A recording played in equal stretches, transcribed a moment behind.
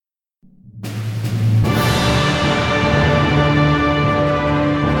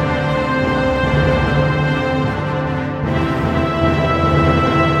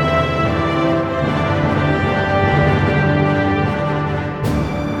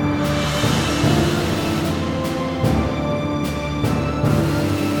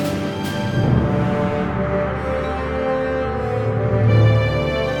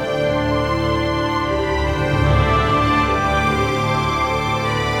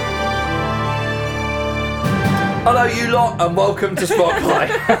Hello, you lot, and welcome to Spotlight.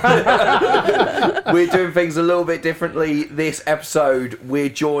 We're doing things a little bit differently this episode. We're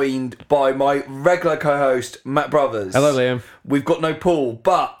joined by my regular co-host, Matt Brothers. Hello, Liam. We've got no Paul,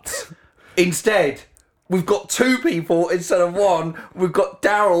 but instead, we've got two people instead of one. We've got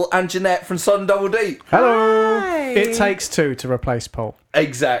Daryl and Jeanette from Sun Double Deep. Hello. Hi. It takes two to replace Paul.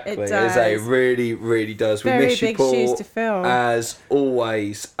 Exactly, It does. it really, really does. We Very miss you, big Paul, shoes to fill. as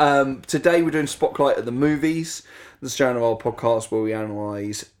always. Today we're doing Spotlight at the Movies, the Strand of our podcast where we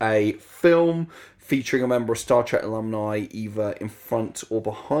analyse a film featuring a member of Star Trek alumni, either in front or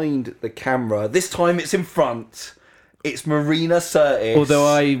behind the camera. This time it's in front. It's Marina Sirtis. Although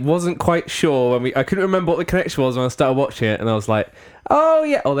I wasn't quite sure I couldn't remember what the connection was when I started watching it, and I was like, "Oh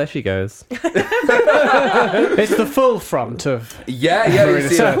yeah, oh there she goes." It's the full front of... Yeah, Marina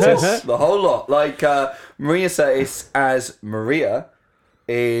it's the, Sirtis. the whole lot. Like Marina Sirtis as Maria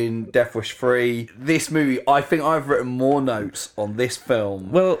in Death Wish 3. This movie, I think I've written more notes on this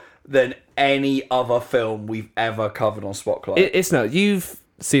film Well, than any other film we've ever covered on Spotlight. it's not. You've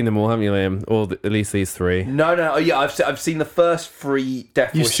seen them all, haven't you, Liam? Or at least these three. No. Oh, yeah, I've seen the first three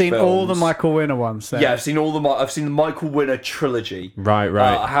Death You've Wish seen films. all the Michael Winner ones then? Yeah, I've seen the Michael Winner trilogy. Right.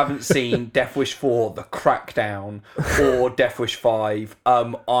 I haven't seen Death Wish 4, The Crackdown, or Death Wish 5.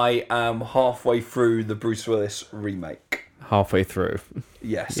 I am halfway through the Bruce Willis remake. Halfway through.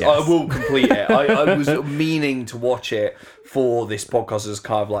 Yes, Yes. I will complete it. I was meaning to watch it for this podcast as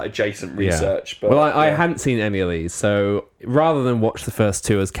kind of like adjacent research. But, Well, I yeah. hadn't seen any of these, so rather than watch the first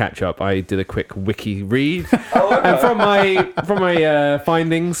two as catch up, I did a quick wiki read. And from my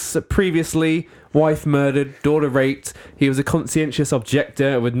findings previously, wife murdered, daughter raped. He was a conscientious objector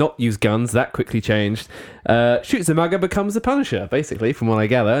and would not use guns. That quickly changed. Shoots a mugger, becomes the Punisher, basically, from what I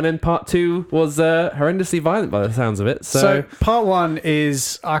gather. And then part two was horrendously violent by the sounds of it. So part one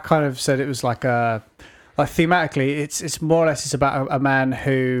is, I kind of said it was like thematically, it's more or less it's about a man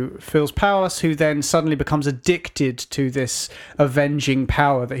who feels powerless, who then suddenly becomes addicted to this avenging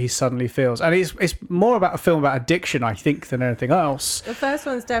power that he suddenly feels, and it's more about a film about addiction, I think, than anything else. The first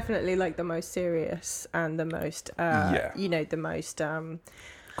one's definitely like the most serious and the most, Yeah. the most,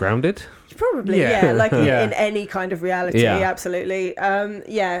 grounded. probably, Yeah. yeah, like Yeah. in any kind of reality, Yeah. absolutely.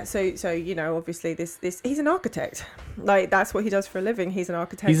 So obviously this he's an architect. Like, that's what he does for a living. He's an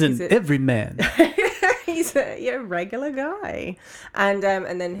architect. He's an everyman. He's a regular guy, and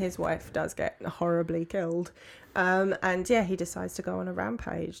then his wife does get horribly killed, and he decides to go on a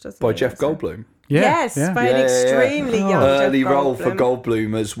rampage, doesn't By he? Jeff So- Goldblum. Yes, by an extremely young Early Jeff role for Goldblum.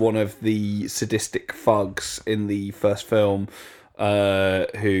 Goldblum as one of the sadistic thugs in the first film,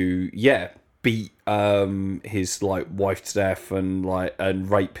 who beat his like wife to death and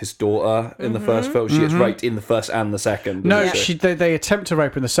rape his daughter in the first film. She gets raped in the first and the second. No, doesn't they attempt to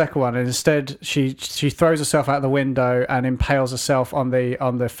rape her in the second one, and instead she throws herself out the window and impales herself on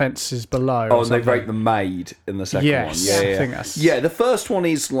the fences below. Oh, and they rape the maid in the second Yes, one. I think that's... Yeah, the first one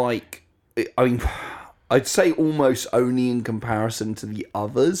is like, I mean, I'd say almost only in comparison to the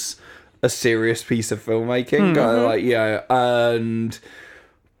others, a serious piece of filmmaking.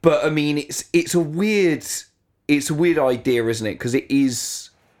 But I mean, it's a weird idea, isn't it? Because it is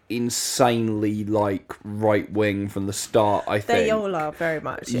insanely like right wing from the start. I think They all are very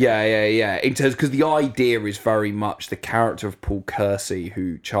much. Yeah. In terms, because the idea is very much the character of Paul Kersey,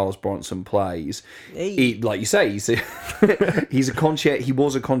 who Charles Bronson plays. He, like you say, he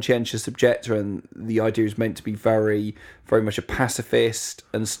was a conscientious objector, and the idea is meant to be very, very much a pacifist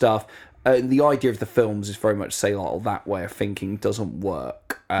and stuff. The idea of the films is very much say, like, oh, that way of thinking doesn't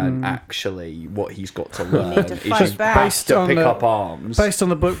work, and actually, what he's got to learn need to is fight just back. has to pick up arms. Based on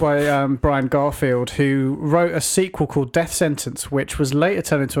the book by Brian Garfield, who wrote a sequel called Death Sentence, which was later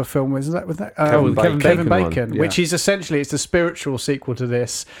turned into a film with Kevin Kevin Bacon Bacon, one. which is essentially it's the spiritual sequel to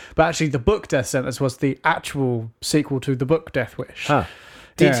this, but actually the book Death Sentence was the actual sequel to the book Death Wish. Huh.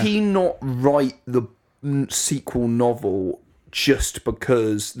 Did Yeah. he not write the sequel novel just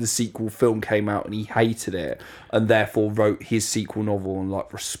because the sequel film came out and he hated it, and therefore wrote his sequel novel in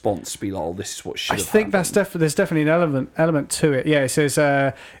like response to be like, "Oh, this is what should I have think happened." there's definitely an element to it. Yeah, it says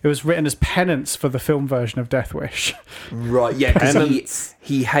it was written as penance for the film version of Death Wish. Right. Yeah, because Penance.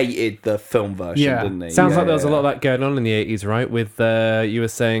 he hated the film version, Yeah. didn't he? Sounds Yeah, like there was a yeah. lot of that going on in the 80s, right? With, you were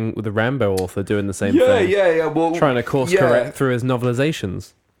saying, with the Rambo author doing the same Yeah, thing. yeah. Well, Trying to course correct through his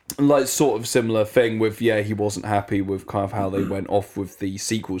novelizations. like sort of similar thing with he wasn't happy with kind of how they went off with the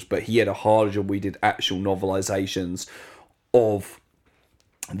sequels, but he had a harder job. We did actual novelizations of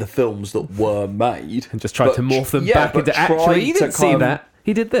the films that were made And just tried to morph them back but into tried actually. He to didn't see kind of that.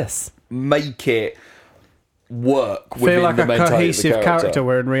 He did this. make it work within feel like the a mentality cohesive of the character.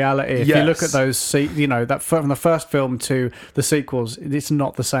 Where in reality, if you look at Yes. those, that from the first film to the sequels, it's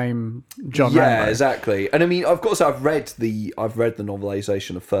not the same John Yeah, Rambo. exactly. And I mean, I've got to say, I've read the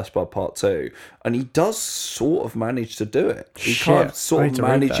novelization of First Blood Part 2, and he does sort of manage to do it. He Shit, kind of I sort need of to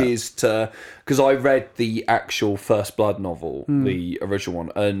read that. manages to, because I read the actual First Blood novel, Hmm. the original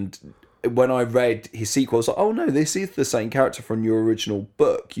one, and when I read his sequel, I was like, oh no, this is the same character from your original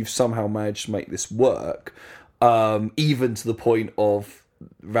book. You've somehow managed to make this work, even to the point of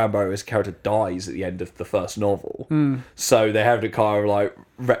Rambo as a character dies at the end of the first novel. So they have to kind of like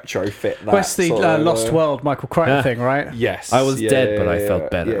retrofit that. Well, it's the sort of, Lost World Michael Crichton Yeah. thing, right? Yes, I was dead, but I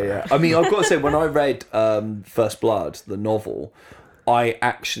felt better. Yeah. I mean, I've got to say, when I read First Blood, the novel, I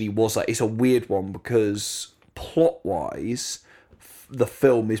actually was like, it's a weird one because plot-wise, the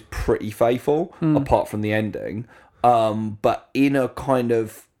film is pretty faithful, apart from the ending. But in a kind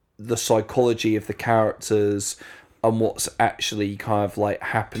of the psychology of the characters and what's actually kind of like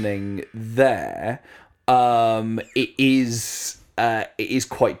happening there, it is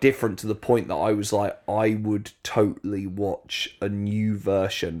quite different, to the point that I was like, I would totally watch a new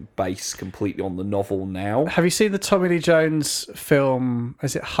version based completely on the novel now. Have you seen the Tommy Lee Jones film?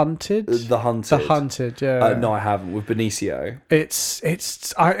 Is it Hunted? The Hunted. The Hunted, yeah. No, I haven't, with Benicio.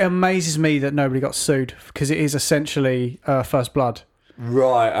 It amazes me that nobody got sued, because it is essentially First Blood.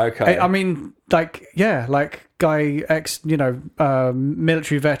 Right, okay. I mean, like guy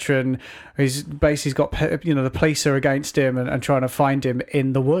military veteran. He's basically got the police are against him and trying to find him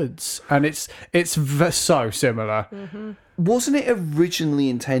in the woods, and it's so similar. Wasn't it originally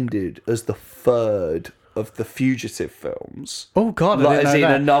intended as the third of the Fugitive films? Oh God, I Like, didn't as know in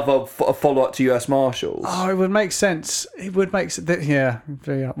that. another follow-up to US Marshals? Oh, it would make sense. It would make sense. Yeah.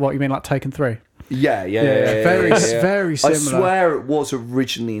 What you mean, like Taken 3? Yeah. Very I similar. swear it was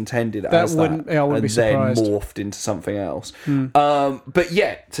originally intended as wouldn't- that, yeah, I wouldn't and be surprised. then morphed into something else. But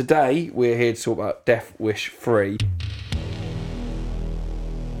yeah, today we're here to talk about Death Wish 3.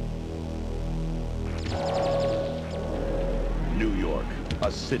 New York,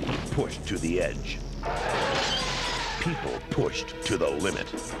 a city pushed to the edge. People pushed to the limit,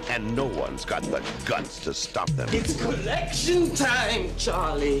 and no one's got the guts to stop them. It's collection time,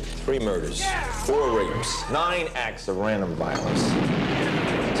 Charlie. 3 murders, 4 rapes, 9 acts of random violence.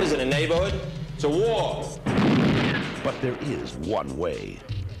 This isn't a neighborhood, it's a war. But there is one way.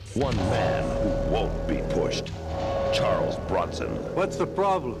 One man who won't be pushed. Charles Bronson. What's the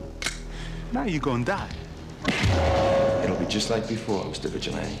problem? Now you're gonna die. It'll be just like before, Mr.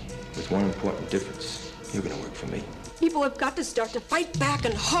 Vigilante, with one important difference. You're gonna work for me. People have got to start to fight back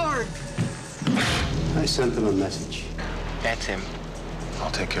and hard. I sent them a message. That's him.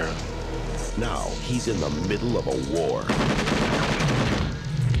 I'll take care of him. Now he's in the middle of a war.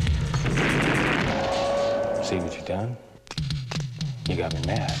 See what you done? You got me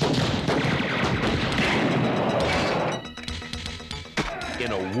mad.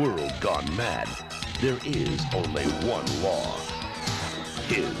 In a world gone mad, there is only one law.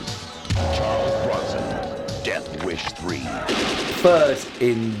 His, Charles Bronson, Death Wish 3. Third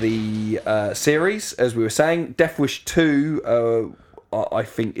in the series, as we were saying. Death Wish 2, I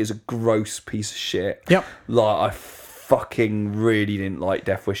think, is a gross piece of shit. Yep. Like, I fucking really didn't like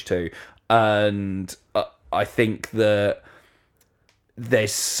Death Wish 2. And I think that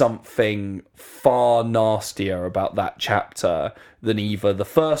there's something far nastier about that chapter than either the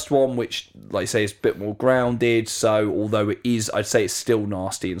first one, which, like I say, is a bit more grounded. So, although it is, I'd say it's still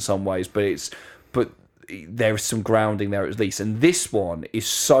nasty in some ways, but there's some grounding there at least. And this one is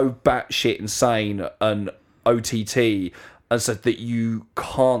so batshit insane and OTT, and so that you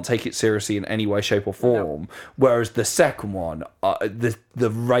can't take it seriously in any way, shape, or form. No. Whereas the second one, the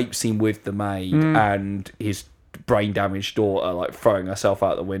rape scene with the maid and his brain damaged daughter like throwing herself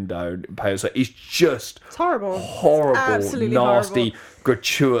out the window, it's just horrible, Absolutely nasty, horrible.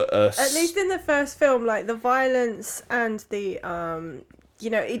 gratuitous. At least in the first film, like the violence and the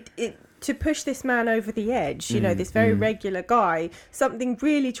it to push this man over the edge, this very regular guy, something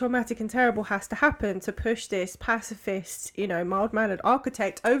really traumatic and terrible has to happen to push this pacifist, mild-mannered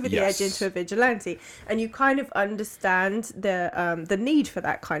architect over the edge into a vigilante. And you kind of understand the need for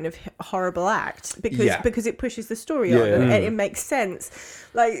that kind of horrible act because it pushes the story on and it makes sense.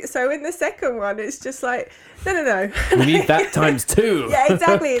 Like, so in the second one, it's just like, no. We need that times 2. Yeah,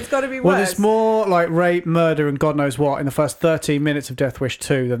 exactly. It's got to be worse. Well, there's more like rape, murder, and God knows what in the first 13 minutes of Death Wish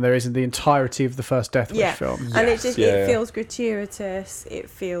 2 than there is in the entirety of the first Death Wish film. And it just it feels gratuitous. It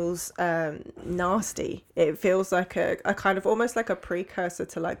feels nasty. It feels like a kind of almost like a precursor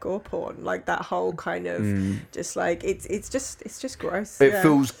to like gore porn, like that whole kind of just like it's just gross. It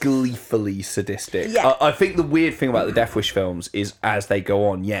feels gleefully sadistic. Yeah. I think the weird thing about the Death Wish films is as they go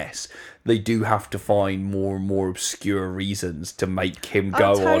on, yes, they do have to find more and more obscure reasons to make him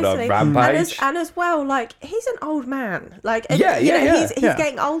go on a rampage. And as well, like, he's an old man. Like, he's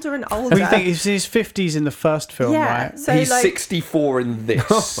getting older and older. Well, you think he's in his 50s in the first film, right? So he's like, 64 in this.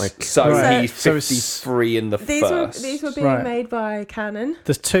 He's 53 in the first. These were being made by Canon.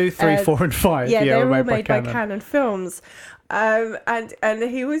 There's 2, 3, 4, and 5. Yeah, they were all made by Canon Films. And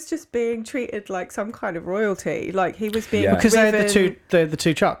he was just being treated like some kind of royalty. Like he was being because they had the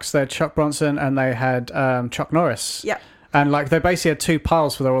two Chucks. They had Chuck Bronson and they had Chuck Norris. Yeah. And like they basically had two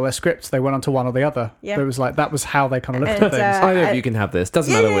piles for all their scripts. They went onto one or the other. Yeah. It was like that was how they kind of looked at things. I know you can have this.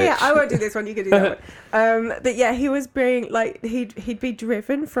 Doesn't matter which. Yeah, I won't do this one. You can do that one. But yeah, he was being like he'd be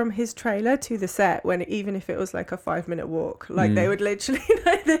driven from his trailer to the set when even if it was like a 5-minute walk, like they would literally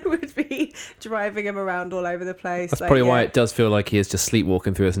they would be driving him around all over the place. That's probably why it does feel like he is just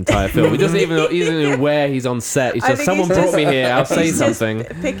sleepwalking through this entire film. He doesn't even know where he's on set. He's just someone brought me here. I'll say something.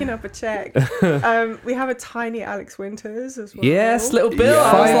 Picking up a check. We have a tiny Alex Winters as well. Yes, little Bill.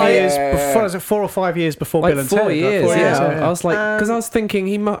 Yeah. 5 years before, was it 4 or 5 years before like Bill and 4 Ted? years, 4 years, I was like, because I was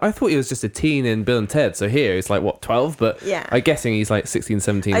thinking I thought he was just a teen in Bill and Ted. So here he's like what 12, but I'm guessing he's like 16,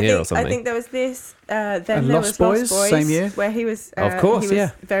 17 here or something. I think there was this. Then and there Lost was Boys, Lost Boys, same year, where he was. Of course, he was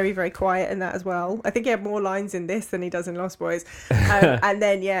very, very quiet in that as well. I think he had more lines in this than he does in Lost Boys. And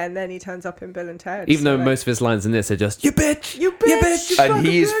then he turns up in Bill and Ted. Even though most of his lines in this are just "you bitch, you bitch," and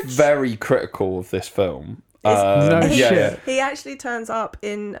he is very critical of this film. He actually turns up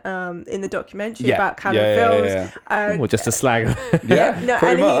in the documentary about Canon Films. Or just a slag.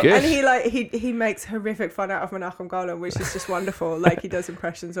 He makes horrific fun out of Menachem Golan, which is just wonderful. Like he does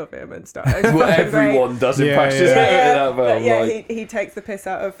impressions of him and stuff. Well, everyone does impressions of him. He takes the piss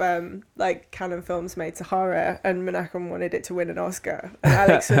out of like Canon Films made Sahara, and Menachem wanted it to win an Oscar, and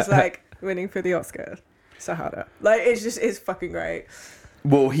Alex was like winning for the Oscar, Sahara. Like it's fucking great.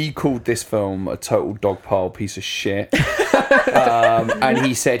 Well, he called this film a total dogpile piece of shit. And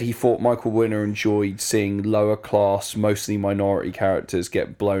he said he thought Michael Winner enjoyed seeing lower class, mostly minority characters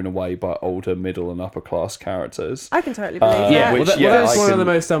get blown away by older, middle and upper class characters. I can totally believe that. That's one of the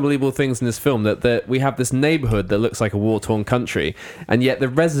most unbelievable things in this film, that we have this neighbourhood that looks like a war-torn country, and yet the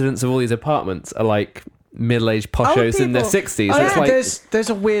residents of all these apartments are like middle-aged poshos in their 60s. There's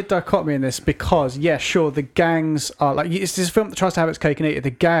a weird dichotomy in this because the gangs are like, it's this film that tries to have its cake and eat it.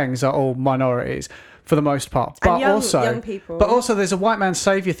 The gangs are all minorities for the most part, but young people. But also there's a white man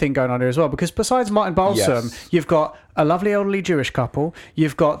saviour thing going on here as well, because besides Martin Balsam, you've got a lovely elderly Jewish couple,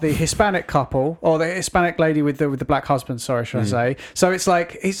 you've got the Hispanic couple, or the Hispanic lady with the black husband, should I say. So it's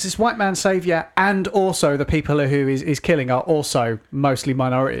like it's this white man saviour, and also the people who he's killing are also mostly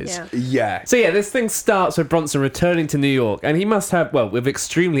minorities. So this thing starts with Bronson returning to New York, and he must have, with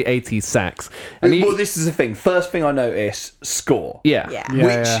extremely 80s sax. And this is the thing. First thing I notice, score.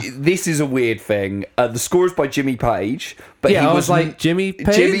 This is a weird thing. The score is by Jimmy Page, but I was like, Jimmy Page?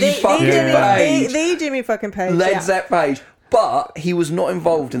 The Jimmy fucking Page. Led Zepp Page. But he was not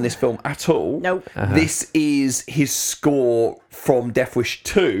involved in this film at all. Nope. This is his score from Death Wish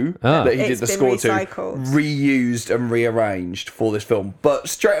 2 that he did the score recycled. to, reused and rearranged for this film. But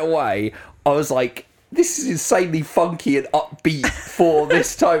straight away, I was like, this is insanely funky and upbeat for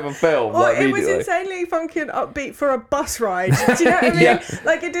this type of film. Well, it was insanely funky and upbeat for a bus ride. Do you know what I mean?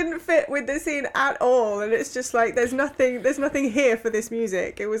 Like it didn't fit with the scene at all, and it's just like there's nothing here for this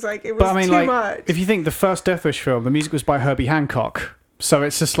music. It was too much. If you think the first Death Wish film, the music was by Herbie Hancock. So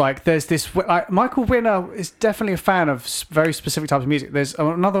it's just like there's this. Michael Winner is definitely a fan of very specific types of music. There's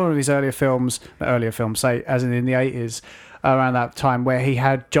another one of his earlier films, say as in the 80s. Around that time, where he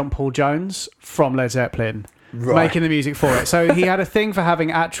had John Paul Jones from Led Zeppelin making the music for it. So he had a thing for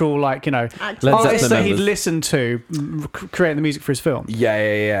having actual, artists that he'd listen to creating the music for his film.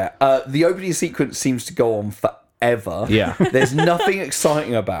 The opening sequence seems to go on forever. There's nothing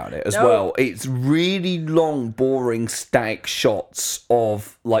exciting about it as well. It's really long, boring, static shots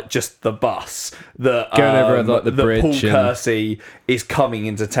of just the bus that going over the bridge. Paul Kersey is coming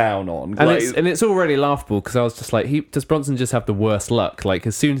into town on, and it's already laughable because I was just like, does Bronson just have the worst luck? Like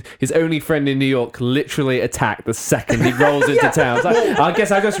as soon his only friend in New York literally attacked the second he rolls into town. It's like, I guess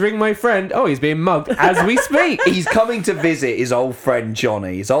I just ring my friend. Oh, he's being mugged as we speak. He's coming to visit his old friend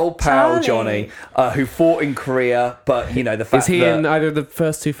Johnny, his old pal Johnny, who fought in Korea career, but you know the fact Is he that in either of the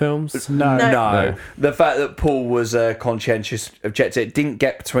first two films? no, the fact that Paul was a conscientious objector, it didn't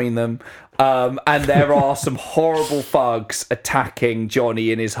get between them. And there are some horrible thugs attacking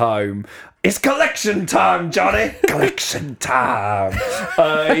Johnny in his home. It's collection time, Johnny! Collection time!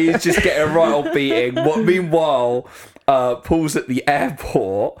 He's just getting a right old beating. Meanwhile, Paul's at the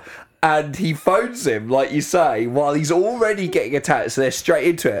airport and he phones him, like you say, while he's already getting attacked, so they're straight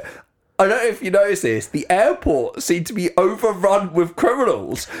into it. I don't know if you noticed this, the airport seemed to be overrun with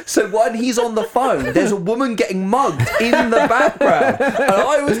criminals. So when he's on the phone, there's a woman getting mugged in the background. And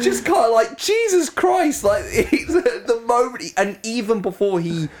I was just kind of like, Jesus Christ, like, the moment, and even before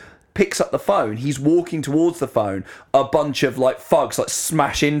he picks up the phone, he's walking towards the phone, a bunch of like thugs like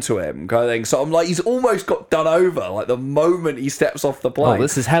smash into him kind of thing. So I'm like, he's almost got done over like the moment he steps off the plane. Oh,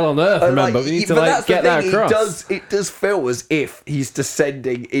 this is hell on earth, remember. Like, we need to like get that across. It does feel as if he's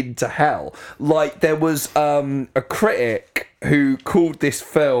descending into hell. Like there was a critic who called this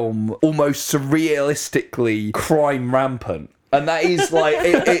film almost surrealistically crime rampant. And that is like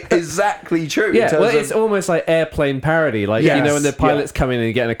exactly true. Yeah, well, it's almost like airplane parody. Like, you know, when the pilots come in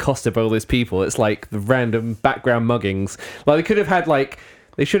and getting accosted by all these people, it's like the random background muggings. Like, they could have had, like,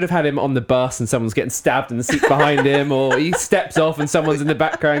 they should have had him on the bus and someone's getting stabbed in the seat behind him, or he steps off and someone's in the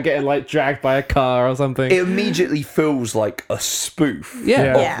background getting, like, dragged by a car or something. It immediately feels like a spoof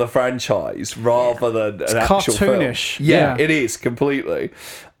of the franchise rather than an actual cartoonish. Film. Yeah, it is, completely.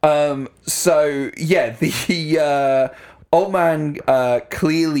 So, yeah, the... Old man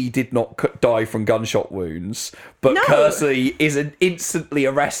clearly did not die from gunshot wounds, but Kersey is instantly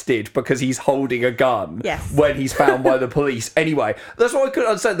arrested because he's holding a gun when he's found by the police. Anyway, that's what I couldn't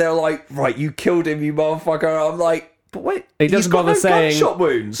understand. They're like, right, you killed him, you motherfucker. I'm like, but wait, he doesn't bother saying gunshot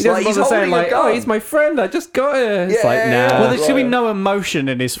wounds. He doesn't bother saying like, oh, he's my friend. I just got it. It's like, nah. Well, there's gonna be no emotion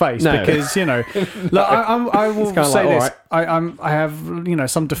in his face because you know. Look, I will say this. Right. I have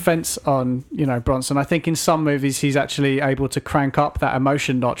some defense on Bronson. I think in some movies he's actually able to crank up that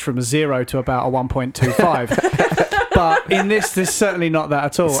emotion notch from a 0 to about a 1.25. But in this, there's certainly not that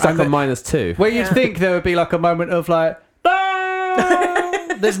at all. Stuck on -2. Where you'd think there would be like a moment of like.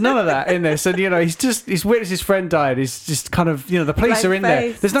 There's none of that in this, and he's witnessed his friend died. He's just kind of the police are in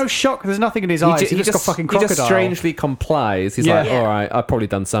there. There's no shock. There's nothing in his eyes. He just got fucking crocodile. He just strangely complies. He's like, all right, I've probably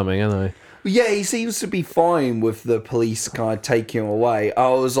done something, haven't I? Yeah, he seems to be fine with the police kind of taking him away. I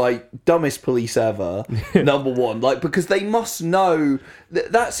was like, dumbest police ever, number one. Like, because they must know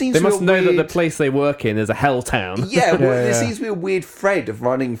that seems. They must know that the place they work in is a hell town. Yeah, there seems to be a weird thread of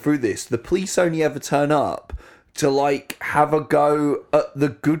running through this. The police only ever turn up to like have a go at the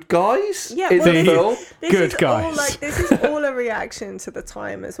good guys in the film. This is all a reaction to the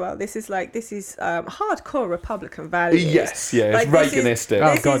time as well. This is hardcore Republican values. Yes, like, it's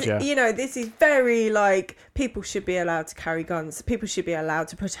Reaganistic. This is very like people should be allowed to carry guns. People should be allowed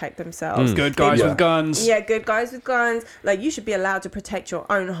to protect themselves. Good guys with guns. Yeah, good guys with guns. Like you should be allowed to protect your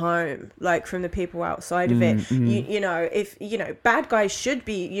own home, like from the people outside of it. If bad guys should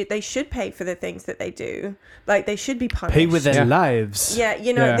be, they should pay for the things that they do. Like they should be punished. Pay with their lives. Yeah,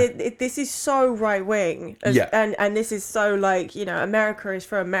 this is so right wing, and this is so like America is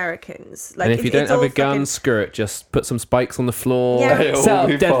for Americans. Like, and if you don't have a gun, screw it. Just put some spikes on the floor. Set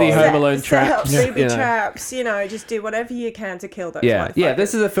up deadly Home Alone traps. Set up booby traps. Just do whatever you can to kill those. Yeah.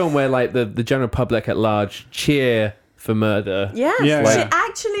 This is a film where like the general public at large cheer for murder.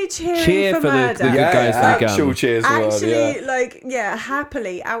 Actually cheering for murder. the good guys for the gun. Cheers actually,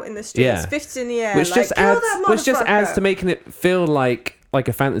 happily out in the streets, fists in the air, which just adds to making it feel like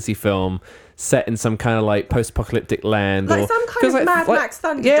a fantasy film set in some kind of like post-apocalyptic land, like or some kind of Mad Max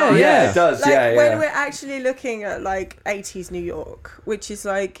Thunderdome. Yeah, it does. Like when we're actually looking at like 80s New York, which is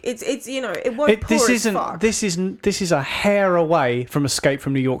like it's it was poor as fuck. This is a hair away from Escape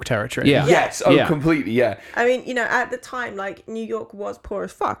from New York territory. Yeah. Yes. Oh, completely. Yeah. I mean, at the time, like New York was poor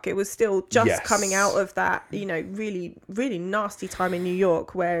as fuck. It was still just coming out of that, really, really nasty time in New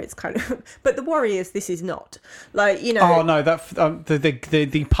York where it's kind of. But the Warriors, this is not like Oh no, that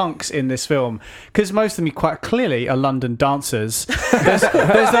the punks in this film. Because most of them quite clearly are London dancers. There's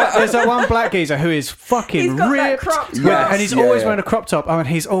that one black geezer who is fucking ripped, and he's always wearing a crop top. And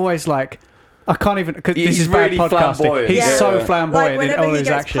he's always like, I can't even. Cause this is really bad podcasting. Flamboyant. He's so flamboyant like in all he his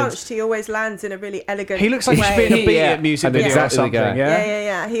gets actions. Punched, he always lands in a really elegant. He looks like he should be in a Beat It music video or something.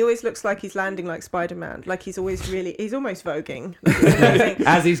 Yeah. He always looks like he's landing like Spider-Man. Like he's almost voguing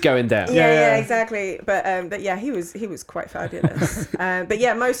as he's going down. Yeah, exactly. But yeah, he was quite fabulous. But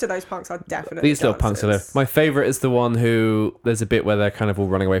yeah, most of those punks are definitely these little punks are there. My favourite is the one who there's a bit where they're kind of all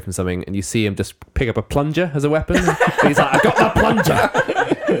running away from something, and you see him just pick up a plunger as a weapon. He's like, I got my plunger.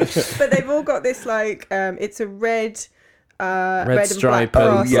 But they've all got this like it's a red Red and stripe black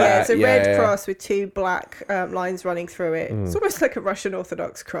and- cross. Yeah, It's a yeah, red yeah. cross with two black lines running through it. It's almost like a Russian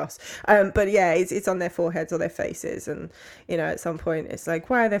Orthodox cross. But yeah, it's on their foreheads or their faces. And, you know, at some point it's like,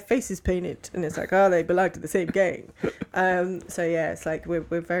 why are their faces painted? And it's like, oh, they belong to the same gang. So yeah, it's like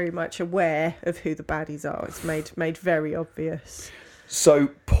we're very much aware of who the baddies are. It's made very obvious. So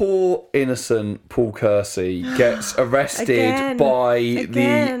poor innocent Paul Kersey gets arrested Again. by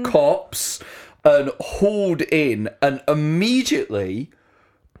Again. the cops and hauled in, and immediately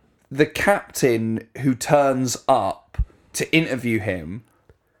the captain who turns up to interview him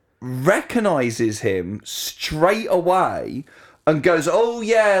recognizes him straight away and goes, oh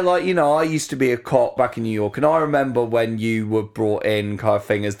yeah, like, you know, I used to be a cop back in New York and I remember when you were brought in kind of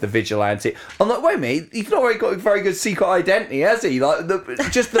thing as the vigilante. I'm like, wait a minute, he's not really got a very good secret identity, has he? Like,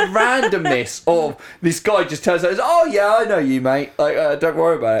 just the randomness of this guy just turns out, oh yeah, I know you, mate. Like, don't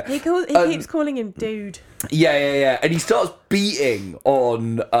worry about it. He keeps calling him dude. Yeah. And he starts beating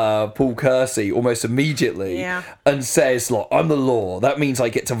on Paul Kersey almost immediately. Yeah. And says, like, I'm the law. That means I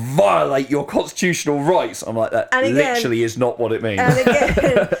get to violate your constitutional rights. I'm like, that And again- literally is not what it means. And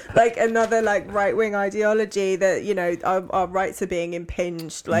again, like another like right wing ideology that, you know, our rights are being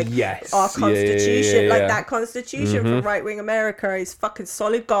impinged. Like Yes. our constitution, Yeah. like that constitution for right wing America is fucking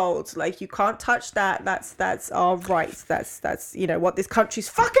solid gold. Like you can't touch that. That's our rights. That's you know what this country's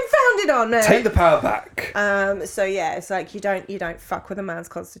fucking founded on. Take the power back. So yeah, it's like you don't fuck with a man's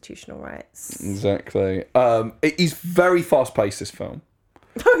constitutional rights. Exactly. It is very fast paced, this film.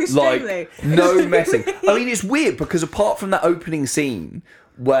 Oh, extremely. Like, no messing. I mean, it's weird because apart from that opening scene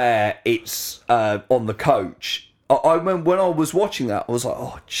where it's on the coach, I when I was watching that, I was like,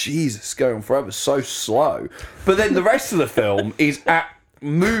 oh, Jesus, it's going on forever, so slow. But then the rest of the film is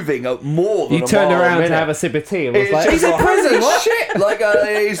moving at more than You a turned mile a around to minute. have a sip of tea and was It's like, just "Is it like, prison? holy What?" shit! Like,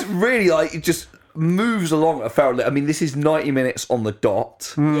 it's really like, it just moves along at fairly. I mean, this is 90 minutes on the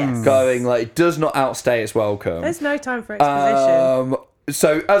dot. Yes. Going, like, it does not outstay its welcome. There's no time for exposition.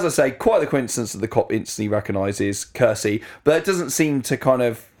 So, as I say, quite the coincidence that the cop instantly recognises Kersey, but it doesn't seem to kind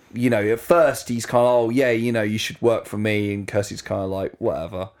of, you know, at first he's kind of, oh, yeah, you know, you should work for me, and Kersey's kind of like,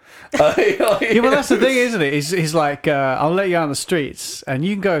 whatever. Yeah, well, that's the thing, isn't it? He's like, I'll let you out on the streets, and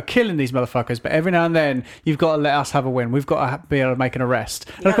you can go killing these motherfuckers, but every now and then you've got to let us have a win. We've got to be able to make an arrest.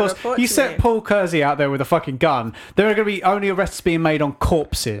 And of course, report you to set me. Paul Kersey out there with a fucking gun. There are going to be only arrests being made on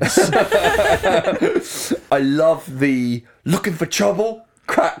corpses. I love the looking for trouble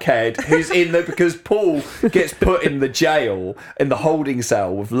crackhead who's in there because Paul gets put in the jail in the holding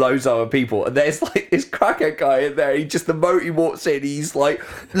cell with loads of other people, and there's like this crackhead guy in there. He just, the moment he walks in, he's like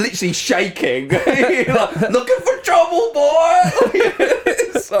literally shaking. He's like, looking for trouble, boy.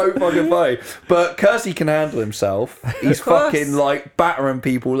 It's so fucking funny. But Kersey can handle himself. He's fucking like battering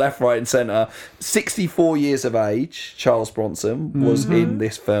people left, right, and centre. 64 years of age, Charles Bronson was in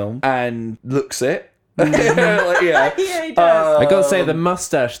this film and looks it. Like, yeah. Yeah, he does. I gotta say, the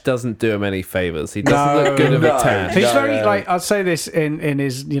mustache doesn't do him any favours. He doesn't look good of no. a tan. He's No, very no. like, I'd say this in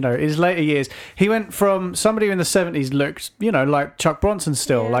his, you know, his later years. He went from somebody who in the 70s looked, you know, like Chuck Bronson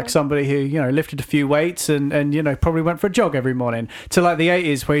still, Yeah. like somebody who, you know, lifted a few weights and you know, probably went for a jog every morning, to like the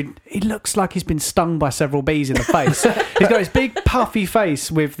 80s where he looks like he's been stung by several bees in the face. He's got his big puffy face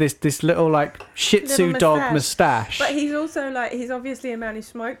with this little like Shih Tzu Little dog moustache. moustache. But he's also like, he's obviously a man who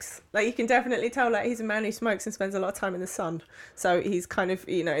smokes. Like you can definitely tell, like he's a man who smokes and spends a lot of time in the sun. So he's kind of,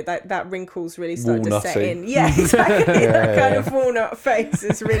 you know, that wrinkles really started to set Walnutty. in. Yeah, exactly. That kind of walnut face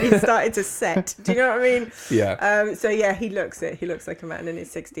is really started to set. Do you know what I mean? Yeah. So yeah, he looks it. He looks like a man in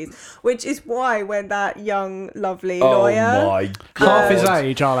his 60s, which is why when that young, lovely Oh lawyer, my half his God.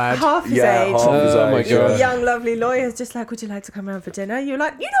 age, I'll add. half his Yeah, age, half his Oh my age, God. yeah. young, lovely lawyer is just like, would you like to come round for dinner? You're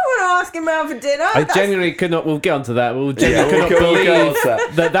like, you don't want to ask him round for dinner. I That's- genuinely could not. We'll get onto that. We'll Yeah, genuinely could not we'll get believe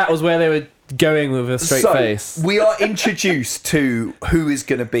onto that. that was where they were going with a straight So, face. we are introduced to who is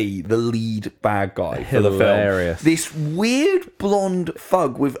going to be the lead bad guy for the film. Hilarious. This weird blonde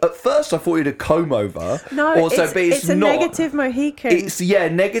thug with, at first I thought he had a comb over. No, also, it's, but it's a not. negative Mohican. It's, yeah,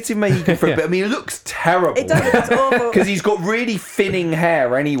 negative Mohican for it, but I mean, it looks terrible. It does, it's awful. Because he's got really thinning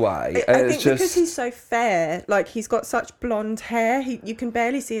hair anyway. I and think it's just, because he's so fair, like he's got such blonde hair, you can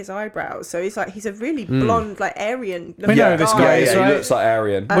barely see his eyebrows. So he's a really blonde, like Aryan. We know this guy yeah, is, he right? looks like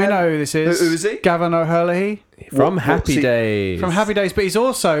Aryan. We know who this is. who is he? Gavin O'Hurley From what's Happy he- Days. from Happy Days, but he's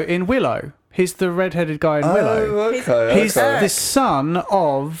also in Willow. He's the red-headed guy in Willow. Oh, okay. He's okay. the son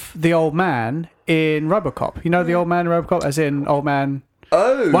of the old man in RoboCop. You know the old man in RoboCop, as in old man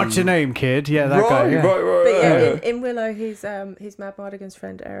Oh, What's your name, kid? Yeah, that guy. Yeah. Right. But yeah, in Willow, he's Mad Mardigan's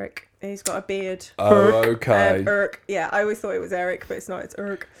friend Eric. He's got a beard. Oh, okay. Irk. Yeah, I always thought it was Eric, but it's not. It's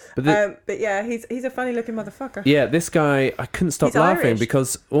Irk. But But yeah, he's a funny looking motherfucker. Yeah, this guy, I couldn't stop He's laughing Irish.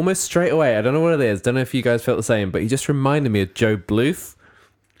 because almost straight away, I don't know what it is, don't know if you guys felt the same, but he just reminded me of Joe Bluth.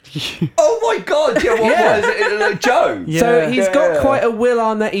 Oh my god! Yeah, what is it? Joe. Yeah. So he's got quite a Will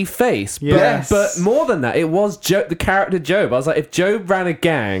Arnett-y face, but, Yes. but more than that, it was the character Job. I was like, if Job ran a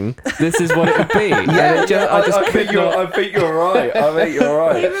gang, this is what it would be. Yeah, I think you're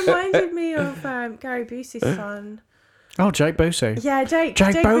right. He reminded me of Gary Busey's son. Oh, Jake Busey. Yeah, Jake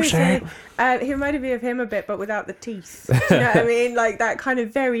Busey. He reminded me of him a bit, but without the teeth. Do you know what I mean? Like that kind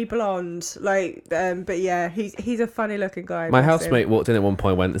of very blonde. Like, but yeah, he's a funny looking guy. My bless him. housemate walked in at one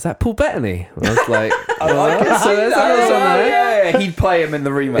point and went, is that Paul Bettany? And I was like, I can see that. Yeah, he'd play him in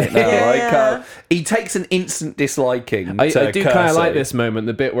the remake now. Yeah. He takes an instant disliking. I to do kind of Kersey. like this moment,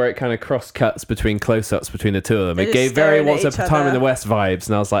 the bit where it kind of cross cuts between close-ups between the two of them. They're It just gave very staring at Once each Upon a Time in other. the West vibes,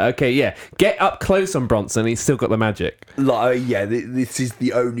 and I was like, okay, yeah, get up close on Bronson, he's still got the magic. Like, this is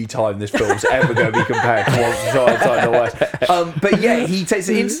the only time this film's ever going to be compared to Once Upon a Time in the West. But yeah, he takes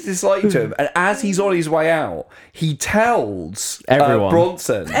an instant dislike to him, and as he's on his way out, he tells Everyone.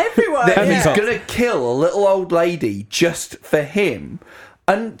 Bronson Everyone, that yeah. he's going to kill a little old lady just for him.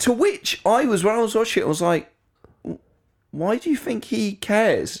 And to which when I was watching it, I was like, why do you think he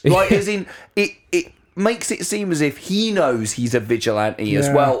cares? Like, as in, it makes it seem as if he knows he's a vigilante as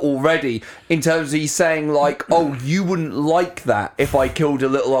well already, in terms of he's saying like, oh, you wouldn't like that if I killed a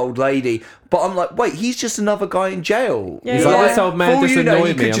little old lady. But I'm like, wait, he's just another guy in jail. Yeah, He's like, this old man for all just you know, annoyed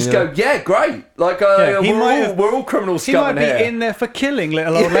you me, could just I'm go, gonna- yeah, great. Like, he might have- we're all criminal He scum might in be here. in there for killing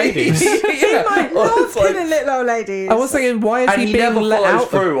little old ladies. He might love It's like- killing little old ladies. I was thinking, why is and he he being never let follows out?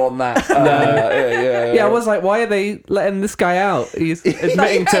 through on that. Yeah, I was like, why are they letting this guy out? He's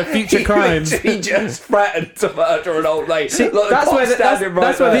admitting to future crimes. He just threatened to murder an old lady. See, Like, that's where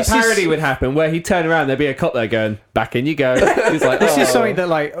that's where the parody would happen, where he'd turn around, there'd be a cop there going, back in you go. He's like, This oh. is something that,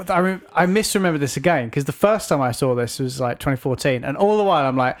 like, I misremember this again, because the first time I saw this was like 2014, and all the while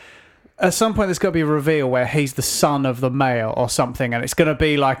I'm like, at some point there's got to be a reveal where he's the son of the mayor or something, and it's going to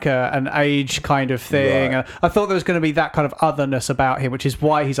be like an age kind of thing. Right. And I thought there was going to be that kind of otherness about him, which is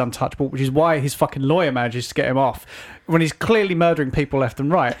why he's untouchable, which is why his fucking lawyer manages to get him off when he's clearly murdering people left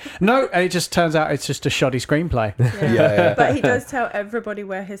and right. No, and it just turns out it's just a shoddy screenplay. Yeah. But he does tell everybody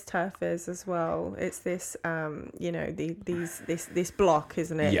where his turf is as well. It's this, this block,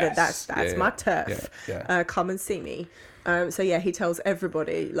 isn't it? Yes. That's Yeah, my turf. yeah. Come and see me. So yeah, he tells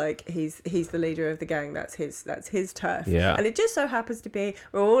everybody like he's the leader of the gang. That's his turf. Yeah. And it just so happens to be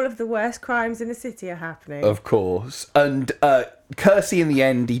where all of the worst crimes in the city are happening. Of course. And Kersey, in the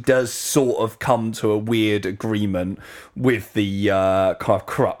end, he does sort of come to a weird agreement with the kind of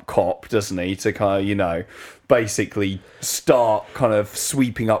corrupt cop, doesn't he? To kind of, basically start kind of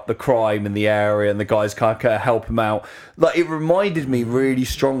sweeping up the crime in the area, and the guys kind of help him out. Like, it reminded me really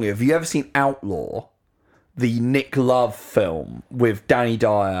strongly. Have you ever seen Outlaw? The Nick Love film with Danny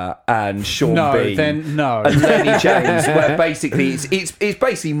Dyer and Sean Bean. No. And Lenny James, where basically it's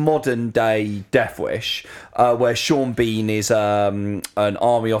basically modern day Death Wish, where Sean Bean is an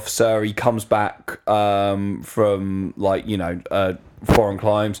army officer. He comes back from foreign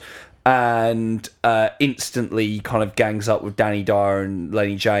climes, and instantly kind of gangs up with Danny Dyer and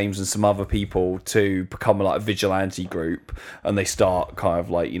Lenny James and some other people to become a vigilante group, and they start kind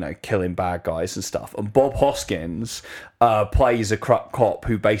of killing bad guys and stuff. And Bob Hoskins plays a corrupt cop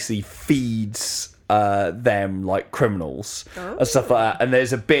who basically feeds them like criminals and stuff like that. And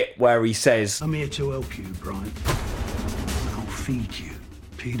there's a bit where he says, I'm here to help you, Brian. I'll feed you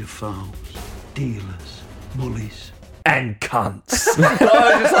paedophiles, dealers, bullies. and cunts.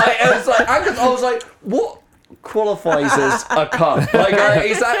 I was like, what qualifies as a cunt? Like,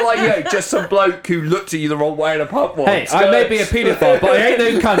 is that like, just some bloke who looked at you the wrong way in a pub once? Hey, I may be a paedophile, but I ain't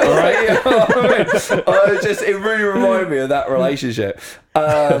no cunt, alright? It really reminded me of that relationship.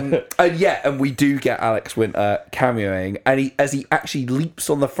 And we do get Alex Winter cameoing, and as he actually leaps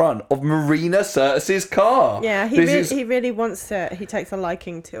on the front of Marina Sirtis's car. Yeah, he really wants to. He takes a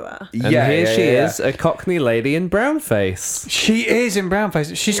liking to her. And here she is, a Cockney lady in brownface. She is in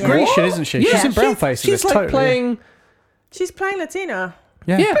brownface. She's Grecian, isn't she? Yeah, she's in brownface. She's like playing. She's playing Latina.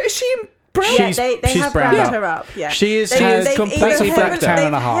 Yeah. But is she in She's they she's have browned browned her up. Yeah, She is they've completely either black tan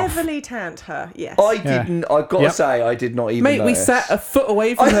and a half. heavily tanned her. Yes, I didn't. I got to say, I did not even. Mate, we notice. sat a foot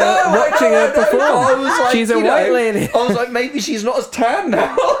away from I her know, watching her perform. I was like, She's a you know, white lady. I was like, maybe she's not as tan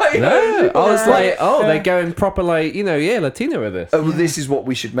now. Like, No, I was like, oh, Yeah. they're going proper, like, Latino with this. Well, this is what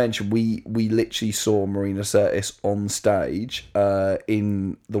we should mention. We literally saw Marina Sirtis on stage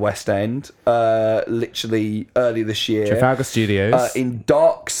in the West End, literally early this year. Trafalgar Studios. In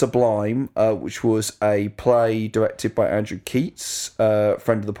Dark Sublime, which was a play directed by Andrew Keats, friend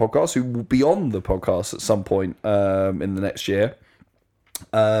of the podcast, who will be on the podcast at some point in the next year.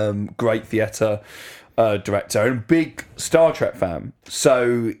 Great theatre director and big Star Trek fan.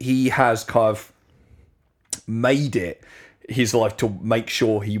 So he has kind of made it his life to make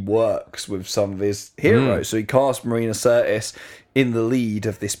sure he works with some of his heroes. So he cast Marina Sirtis in the lead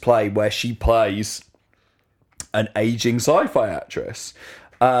of this play where she plays an aging sci-fi actress.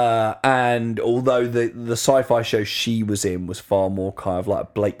 And although the sci-fi show she was in was far more kind of like a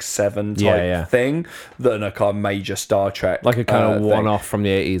Blake Seven type thing than a kind of major Star Trek, like a kind of thing. one-off from the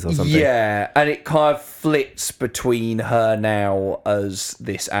 80s or something. Yeah, and it kind of flits between her now as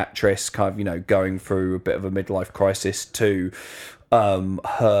this actress kind of, going through a bit of a midlife crisis to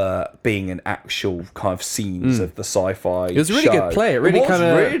her being an actual kind of scenes of the sci-fi. It was a really show. good play. It really kind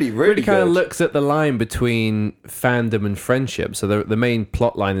of really kind of good. looks at the line between fandom and friendship. So the main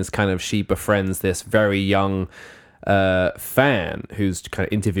plot line is kind of she befriends this very young fan who's kind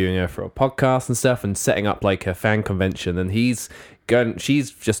of interviewing her for a podcast and stuff and setting up like a fan convention, and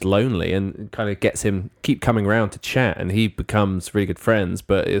she's just lonely and kind of gets him keep coming around to chat, and he becomes really good friends,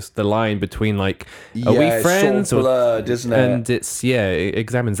 but it's the line between like, are we it's friends sort of blurred, isn't it? And it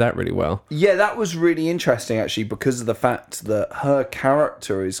examines that really well. Yeah, that was really interesting actually, because of the fact that her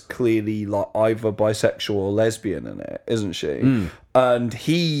character is clearly like either bisexual or lesbian in it, isn't she? And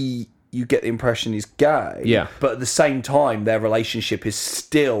you get the impression he's gay. Yeah. But at the same time, their relationship is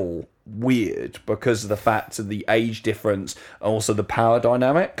still weird because of the fact of the age difference and also the power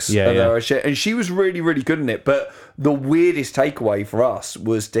dynamics. And she was really, really good in it. But the weirdest takeaway for us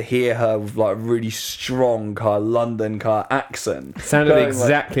was to hear her with like a really strong kind of London kind of accent. Sounded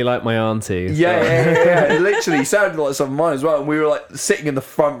exactly like my auntie. Yeah. It literally sounded like some of mine as well. And we were like sitting in the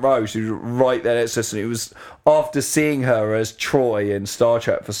front row. She was right there next to us. And it was after seeing her as Troy in Star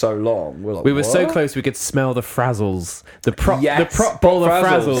Trek for so long. We're like, we were so what? close we could smell the frazzles. The prop Yes, bowl of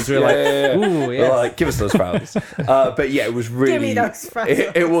frazzles. frazzles. We were like, ooh, yes. Like, give us those frazzles. But yeah, it was really... Give me those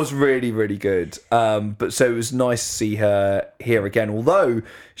frazzles. It was really, really good. But so it was nice to see her here again, although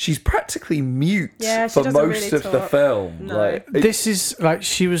she's practically mute for most of the film. No. Like, This is like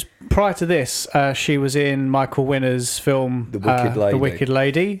she was prior to this. She was in Michael Winner's film The Wicked Lady. The Wicked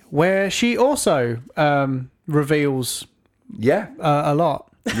Lady, where she also reveals a lot.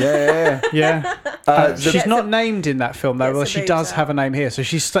 Yeah. She's not named in that film though. Well, she does have a name here, so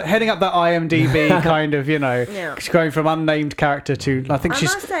she's heading up that IMDb kind of, she's going from unnamed character to. I think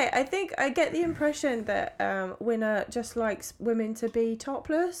she's. I must say, I think I get the impression that Winner just likes women to be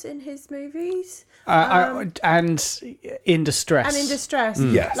topless in his movies. And in distress. And in distress.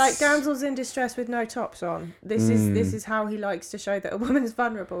 Yes. Like damsels in distress with no tops on. This is how he likes to show that a woman's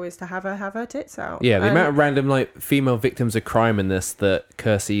vulnerable, is to have her tits out. Yeah, the amount of random like female victims of crime in this that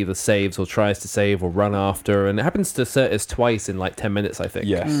Kersey either saves or tries to save or run after, and it happens to Sirtis twice in like 10 minutes, I think.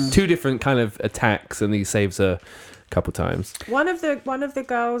 Yes. 2 different kind of attacks, and he saves her a couple times. One of the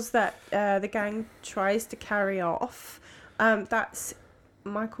girls that the gang tries to carry off, that's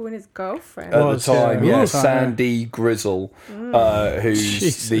Michael and his girlfriend. At the time, Ooh, Sandy Grizzle,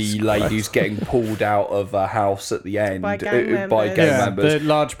 who's the lady who's getting pulled out of a house at the end By gang the members.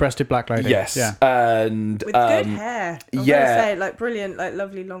 large-breasted black lady. Yes, Yeah. And With good hair. I was yeah. gonna say, like brilliant, like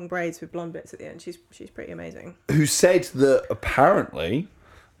lovely long braids with blonde bits at the end. She's pretty amazing. Who said that apparently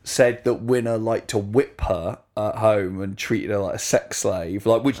said that Winner liked to whip her at home and treated her like a sex slave,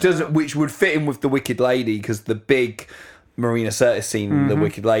 like which would fit in with the Wicked Lady, because the big Marina Sirtis scene in The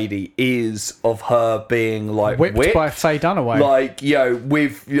Wicked Lady is of her being like whipped by Faye Dunaway, like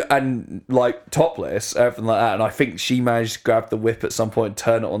with and like topless, everything like that. And I think she managed to grab the whip at some point and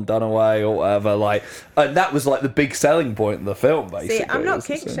turn it on Dunaway or whatever. Like, and that was like the big selling point in the film. Basically, See, I'm not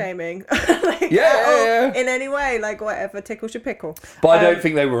kink shaming, in any way. Like whatever tickles your pickle. But I don't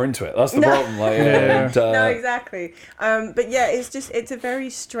think they were into it. That's the problem. Like, and, no, exactly. But yeah, it's a very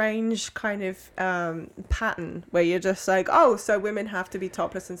strange kind of pattern where you're just like, oh, so women have to be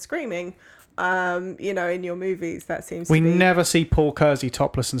topless and screaming. in your movies. That seems We to be... never see Paul Kersey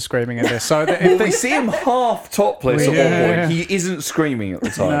topless and screaming in this. So Well, we see him half topless at one Yeah. point. He isn't screaming at the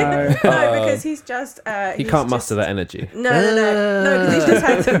time. No. No, because he's just... He can't muster that energy. No, because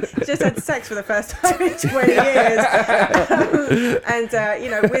he's just had sex for the first time in 20 years.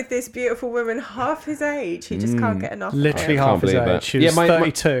 And, with this beautiful woman half his age, he just can't get enough Literally of it. half his believe age. that. She was my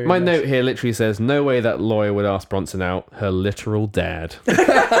 32. My note here literally says, no way that lawyer would ask Bronson out. Her literal dad.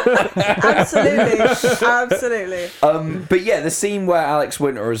 Absolutely. But yeah, the scene where Alex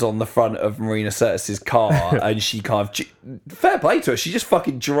Winter is on the front of Marina Sirtis's car and she kind of... fair play to her. She just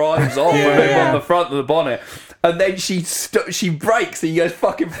fucking drives off with him on the front of the bonnet. And then she brakes and he goes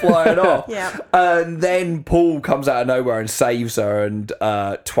fucking flying off. Yeah. And then Paul comes out of nowhere and saves her and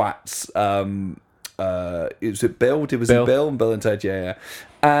twats... was it Bill? Was it Bill? And Bill and Ted, yeah.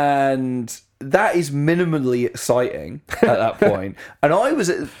 And that is minimally exciting at that point. And now this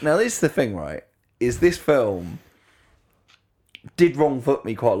is the thing, right? Is this film did wrong foot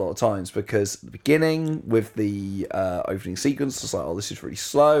me quite a lot of times, because at the beginning with the opening sequence, I was like, oh, this is really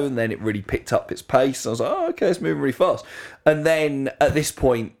slow, and then it really picked up its pace. And I was like, oh, okay, it's moving really fast. And then at this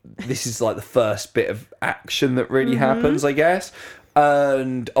point, this is like the first bit of action that really happens, I guess.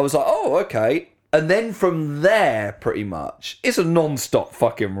 And I was like, oh, okay. And then from there, pretty much, it's a non-stop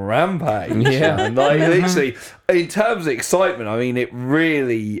fucking rampage. Yeah. Man. Like, literally, in terms of excitement, I mean, it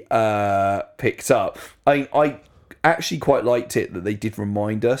really picked up. I actually quite liked it that they did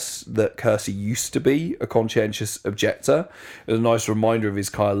remind us that Kersey used to be a conscientious objector. It was a nice reminder of his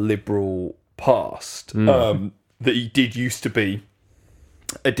kind of liberal past, that he did used to be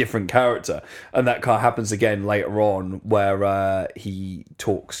a different character. And that kind of happens again later on, where he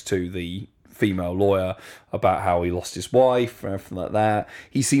talks to the female lawyer about how he lost his wife and everything like that.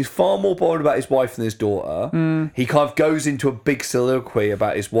 He seems far more bothered about his wife than his daughter. He kind of goes into a big soliloquy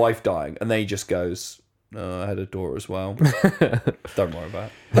about his wife dying, and then he just goes, I had a daughter as well. Don't worry about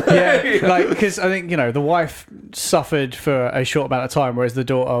it. Yeah, like, because I think, the wife suffered for a short amount of time, whereas the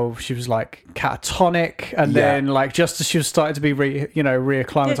daughter, she was like catatonic, and then like just as she was starting to be reacclimatized, she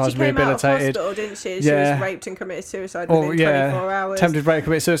came out of rehabilitated, hospital, didn't she? She was raped and committed suicide within 24 hours. Attempted rape,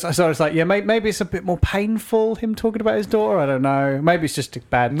 committed suicide. So I was like, maybe it's a bit more painful, him talking about his daughter. I don't know. Maybe it's just a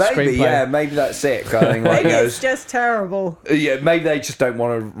bad screenplay. Maybe that's it. I think, like, Maybe it's just terrible. Yeah, maybe they just don't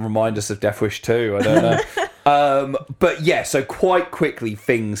want to remind us of Death Wish 2. I don't know. But yeah, so quite quickly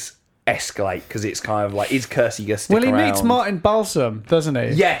things escalate, because it's kind of like, is Kersey going to stick around? Well, he meets Martin Balsam, doesn't he?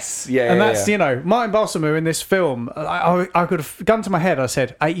 Yes, yeah. And that's, Martin Balsam, who in this film, I could have gone to my head, I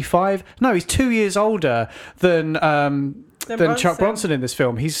said, 85? No, he's 2 years older than Chuck Bronson in this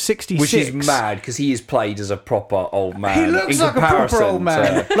film. He's 66. Which is mad, because he is played as a proper old man. He looks like a proper old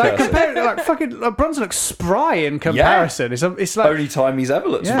man. Like Bronson looks spry in comparison. Yeah. It's like only time he's ever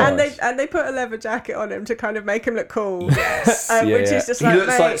looked spry. And they put a leather jacket on him to kind of make him look cool. Yes, which is just he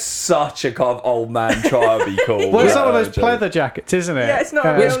looks like such a kind of old man trying to be cool. Well, it's one of those pleather jackets, isn't it? Yeah, it's not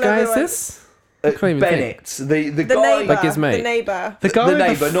a real Which guy is leather this? Bennett, the guy, neighbour, like his mate. the neighbour, the guy with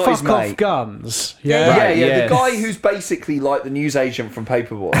neighbour, the not fuck his mate. off guns. The guy who's basically like the newsagent from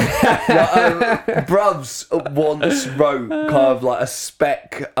Paperboy. Bruvs once wrote kind of like a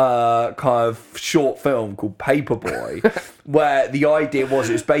spec kind of short film called Paperboy, where the idea was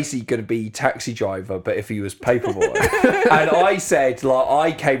it was basically going to be Taxi Driver, but if he was Paperboy. And I said, like,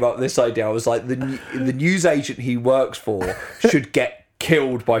 I came up with this idea. I was like, the newsagent he works for should get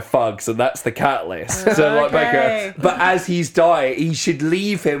killed by thugs, and that's the catalyst. So like, but as he's dying, he should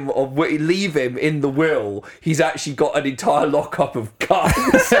leave him in the will. He's actually got an entire lockup of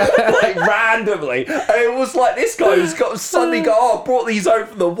guns, like randomly. And it was like, this guy who's got suddenly brought these home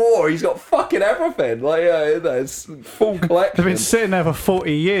from the war. He's got fucking everything. Like, it's full collection. They've been sitting there for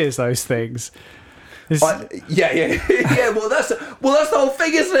 40 years. Those things. Well, that's the whole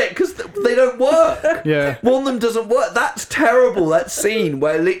thing, isn't it? Because they don't work. Yeah, one of them doesn't work. That's terrible. That scene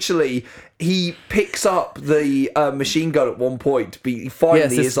where literally he picks up the machine gun at one point. He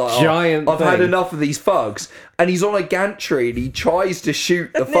finally is like, I've had enough of these thugs, and he's on a gantry and he tries to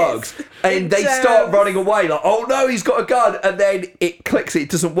shoot the thugs, and they start running away. Like, oh no, he's got a gun, and then it clicks. It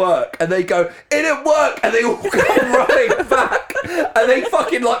doesn't work, and they go, it didn't work, and they all come running back, and they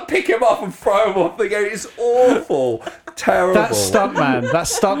fucking like pick him up and throw him off the game. It's awful. Terrible. That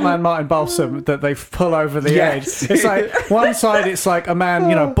stuntman Martin Balsam that they pull over the edge. It's like one side it's like a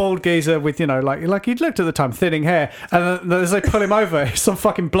man, bald geezer with like he'd looked at the time, thinning hair, and then as they pull him over, it's some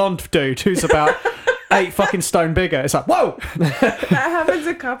fucking blonde dude who's about 8 fucking stone bigger. It's like, whoa! That happens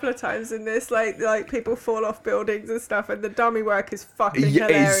a couple of times in this. Like people fall off buildings and stuff, and the dummy work is fucking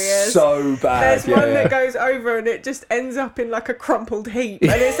hilarious. It's so bad. There's one that goes over and it just ends up in like a crumpled heap,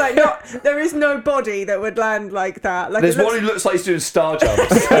 and it's like there is no body that would land like that. Like there's one who looks like he's doing star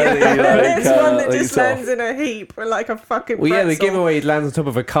jumps. There's one that just lands in a heap like a fucking pretzel. Well, yeah, the giveaway he lands on top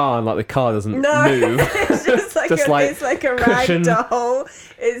of a car and like the car doesn't move. It's just like it's like a rag doll.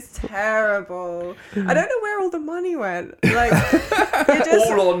 It's terrible. I don't know where all the money went. Like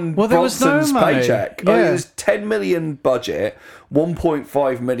all on Bronson's paycheck. Yeah. It was 10 million budget.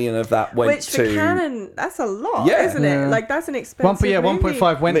 1.5 million of that went to... Which for Cannon, that's a lot, isn't it? Like, that's an expensive movie.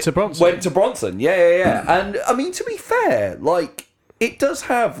 1.5 went to Bronson. Went to Bronson, yeah. And, I mean, to be fair, like, it does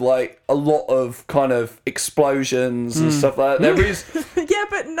have, like, a lot of kind of explosions and stuff like that. There is... Yeah,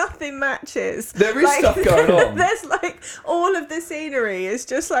 but nothing matches. There is stuff going on. There's, like, all of the scenery is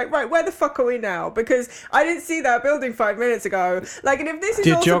just like, right, where the fuck are we now? Because I didn't see that building 5 minutes ago. Like, and if this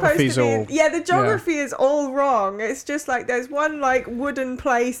is all supposed to be... Yeah, the geography is all wrong. It's just, like, there's one, like, wooden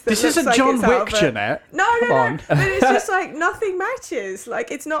place that This looks isn't like John it's out Wick, of Jeanette. No. on. But it's just, like, nothing matches.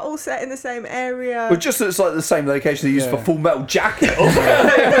 Like, it's not all set in the same area. Well, it just looks like the same location they used for Full Metal Jacket.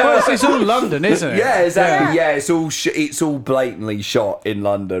 Well, it's all London, isn't it? Yeah, exactly. Yeah, it's all blatantly shot in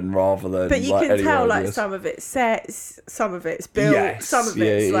London rather than. But you like, can tell, anywhere like, else. some of it's sets, some of it's built, Yes. some of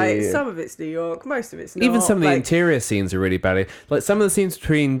it's some of it's New York, most of it's not. Even some of the like, interior scenes are really bad. Like some of the scenes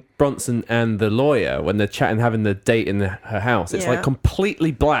between Bronson and the lawyer when they're chatting, having the date in her house, it's like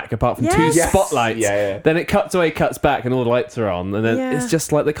completely black apart from two spotlights. Yeah. Then it cuts away, cuts back, and all the lights are on, and then it's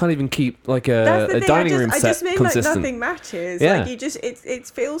just like they can't even keep like a dining room set I just mean consistent. like nothing matches. Yeah. Like you just it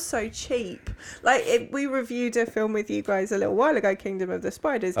feels so cheap. Like we reviewed a film with you guys a little while ago, Kingdom of the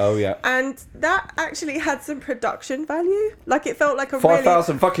Spiders. Oh yeah. And that actually had some production value. Like it felt like a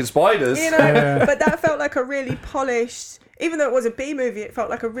 5,000 fucking spiders. You know, but that felt like a really polished. Even though it was a B movie, it felt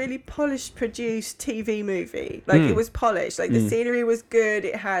like a really polished, produced TV movie. Like it was polished. Like the scenery was good.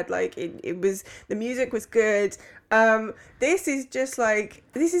 It had like it was the music was good. This is just like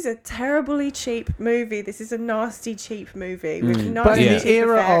this is a terribly cheap movie. This is a nasty cheap movie with nasty But in the cheap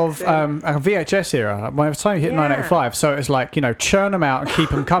era of effects a VHS era, by the time you hit 985, so it's like, you know, churn them out and keep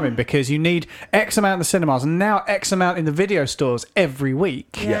them coming because you need X amount in the cinemas and now X amount in the video stores every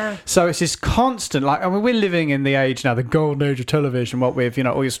week. Yeah. So it's this constant, like, I mean, we're living in the age now, the golden age of television, what with, you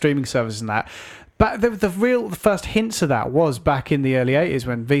know, all your streaming services and that. But the first hints of that was back in the early 80s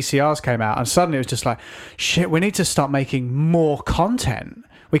when VCRs came out, and suddenly it was just like, shit, we need to start making more content.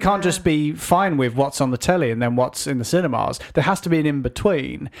 We can't just be fine with what's on the telly and then what's in the cinemas. There has to be an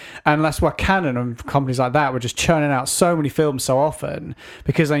in-between. And that's why Canon and companies like that were just churning out so many films so often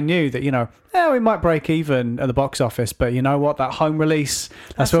because they knew that, you know, we might break even at the box office, but you know what? That home release,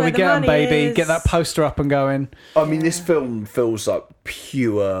 that's where we get them, baby. Is. Get that poster up and going. I mean, this film feels like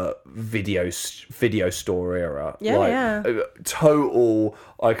pure video store era. Yeah, Total.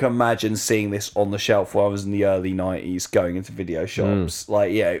 I can imagine seeing this on the shelf while I was in the early 90s going into video shops.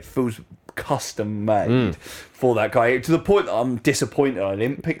 Like, yeah, it feels custom made for that guy to the point that I'm disappointed I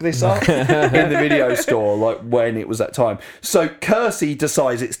didn't pick this up in the video store like when it was that time. So Kersey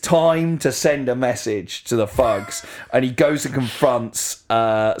decides it's time to send a message to the thugs and he goes and confronts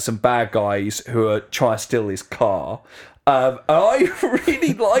some bad guys who are trying to steal his car. And I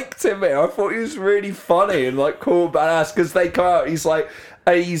really liked him here. I thought he was really funny and like cool, badass. Because they come out, he's like,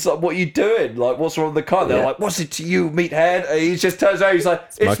 "What are you doing? Like, what's wrong with the car?" They're like, "What's it to you, meathead?" And he just turns around, he's like,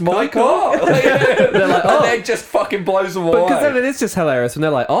 "It's my car." They're like, and then just fucking blows them away. Because then it is just hilarious when they're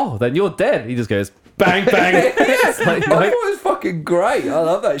like, "Oh, then you're dead." He just goes, "Bang, bang." I thought it was fucking great. I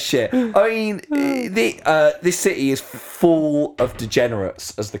love that shit. I mean, this city is full of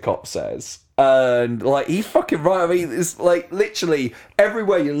degenerates, as the cop says. And like he's fucking right. I mean, it's like literally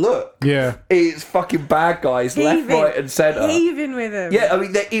everywhere you look. Yeah, it's fucking bad guys left, right, and centre. Heaving with them. Yeah, I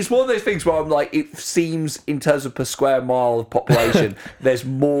mean, it's one of those things where I'm like, it seems in terms of per square mile of population, there's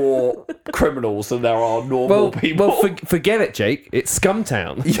more criminals than there are normal people. Well, forget it, Jake. It's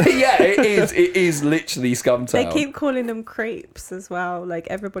Scumtown. Yeah, it is. It is literally Scumtown. They keep calling them creeps as well. Like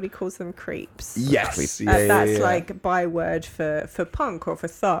everybody calls them creeps. Yes, that's like byword for punk or for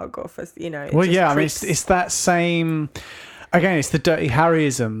thug or for, you know. Well, yeah, I mean, it's that same. Again, it's the Dirty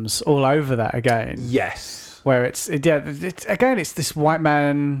Harryisms all over that again. Yes. Where it's this white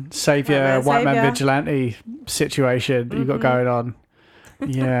man savior, white man vigilante situation that you've got going on.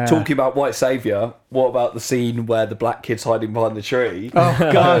 Yeah. Talking about white saviour, what about the scene where the black kid's hiding behind the tree? Oh,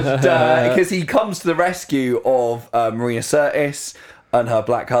 God. Because he comes to the rescue of Marina Sirtis. and her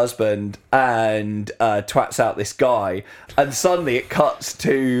black husband and twats out this guy, and suddenly it cuts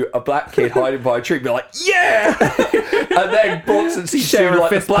to a black kid hiding by a tree, be like, yeah, and then Bronson sees Share to a like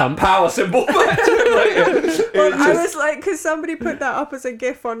the fist black pump. power symbol back to him later. Well, I was like, because somebody put that up as a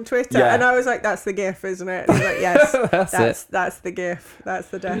GIF on Twitter, Yeah. and I was like, "That's the GIF, isn't it?" And he's like, "Yes, that's the GIF. That's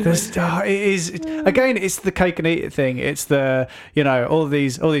the death." Again, it's the cake and eat it thing. It's the, all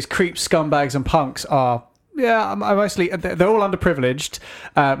these creeps, scumbags, and punks are. Yeah, mostly they're all underprivileged.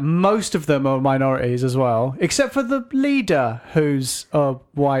 Most of them are minorities as well, except for the leader, who's a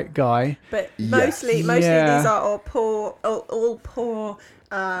white guy. But mostly these are all poor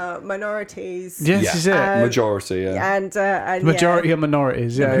minorities. Yes, is it majority? Yeah, and majority of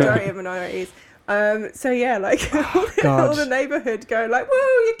minorities. Yeah, majority of minorities. So yeah, like all the neighborhood going like, "Woo,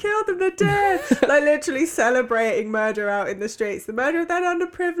 you killed them, they're dead!" Like literally celebrating murder out in the streets, the murder of that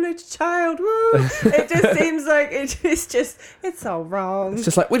underprivileged child. Woo! It just seems like it's all wrong. It's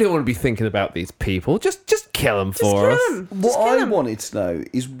just like, we don't want to be thinking about these people. Just kill them for us. What I wanted to know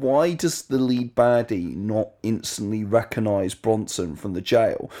is, why does the lead baddie not instantly recognise Bronson from the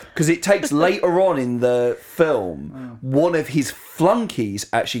jail? Because it takes later on in the film, one of his flunkies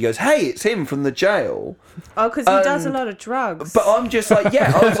actually goes, "Hey, it's him from the jail." Oh, because he does a lot of drugs. But I'm just like,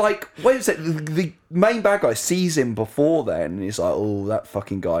 I was like, wait a second, the main bad guy sees him before then, and he's like, oh, that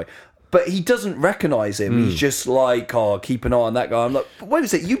fucking guy. But he doesn't recognise him. He's just like, oh, keep an eye on that guy. I'm like, but wait a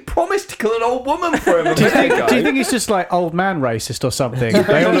second, you promised to kill an old woman for him. Do you think he's just like old man racist or something?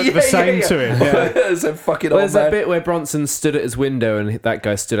 They all look the same to him. Yeah. There's a fucking old There's man. that bit where Bronson stood at his window and that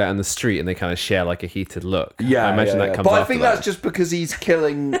guy stood out in the street, and they kind of share like a heated look. Yeah, I imagine that comes But I after think that. that's just because he's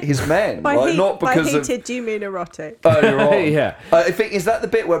killing his men, by right? Not because by of. heated, do you mean erotic? Oh, you're wrong. Yeah. I think, is that the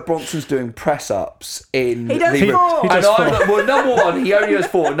bit where Bronson's doing press ups in? He does the, four. He does and four. I'm like, well, number one, he only has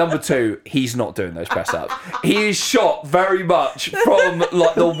 4. Number 2, he's not doing those press ups. He is shot very much from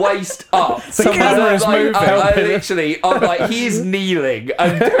like the waist up. The camera's moving. I'm like, he is kneeling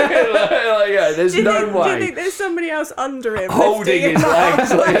and doing there's no Do way. you think there's somebody else under him Holding lifting his him up?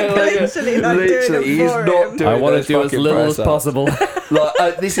 legs, literally, he is not doing. I want to those do as fucking little as press-ups. possible.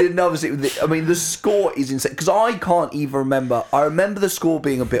 Like this is another thing. I mean, the score is insane because I can't even remember. I remember the score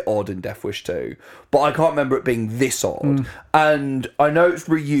being a bit odd in Death Wish 2, but I can't remember it being this odd. And I know it's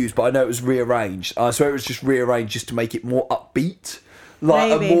reused, but I know it was rearranged. I swear it was just rearranged just to make it more upbeat,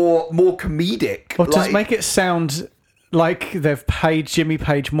 like Maybe. a more comedic. Or to like, make it sound like they've paid Jimmy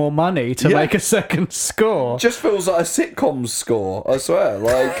Page more money to make a second score. just feels like a sitcom score. I swear.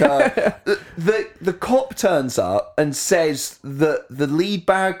 Like the cop turns up and says that the lead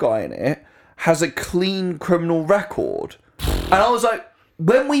bad guy in it has a clean criminal record, and I was like,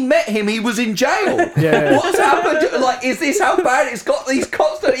 when we met him, he was in jail. Yeah. What's happened? Like, is this how bad it's got? These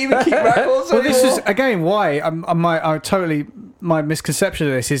cops don't even keep records Well, this anymore? is again why my misconception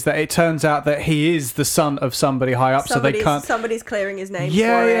of this is that it turns out that he is the son of somebody high up, so they can't. Somebody's clearing his name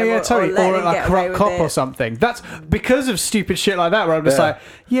Yeah, for him, yeah, totally. or letting Or him like get a away corrupt with cop it. or something. That's because of stupid shit like that. Where I'm just like,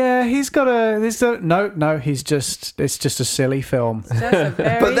 yeah, he's got no. He's just. It's just a silly film. Just a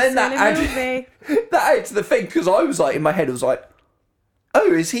very But then silly that movie. that adds to the thing, because I was like, in my head, I was like,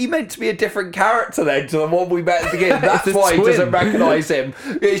 oh, is he meant to be a different character then to the one we met at the beginning? That's It's a why he twin. doesn't recognise him.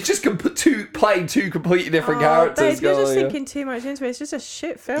 It's just playing two completely different characters. Babe, you're just going, yeah. thinking too much into it. It's just a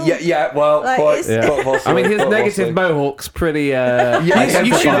shit film. Yeah, well, Like, quite, it's- quite possibly, I mean, his quite negative possibly. mohawk's pretty. Yeah, You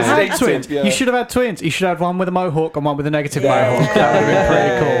should have had distinctive, twins. yeah. You should have had twins. You should have had one with a mohawk and one with a negative Yeah. mohawk. That would have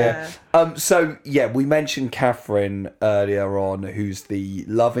been pretty cool. So yeah, we mentioned Catherine earlier on, who's the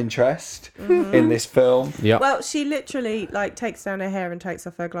love interest in this film. Yeah. Well, she literally like takes down her hair and takes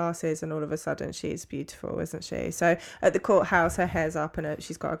off her glasses, and all of a sudden she's beautiful, isn't she? So at the courthouse, her hair's up and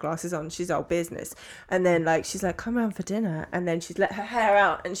she's got her glasses on. She's old business, and then like she's like, "Come round for dinner," and then she's let her hair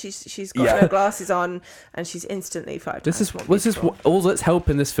out and she's got her glasses on, and she's instantly 5 This times is more this is beautiful. all that's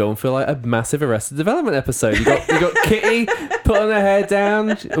helping this film feel like a massive Arrested Development episode. You got Kitty putting her hair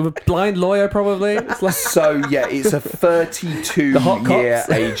down, a blind lawyer probably. It's like, So yeah, it's a 32 hot year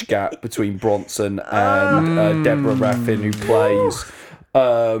cops. age gap between Bronson and Deborah Raffin, who plays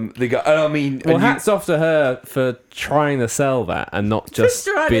the guy. And I mean, well, and you- hats off to her for trying to sell that and not just Just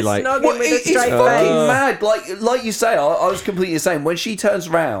trying be to like, snog Well, him with a it's straight fucking face. mad. Like you say, I was completely the same. When she turns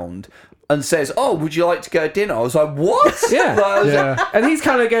round and says, "Oh, would you like to go to dinner?" I was like, "What?" Yeah. Like, I was like, Yeah. and he's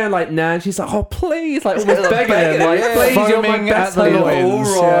kind of going like, nah, and she's like, oh, please, like almost Like, begging him, begging, like, yeah. please, you're my Foaming best at the hope. loins.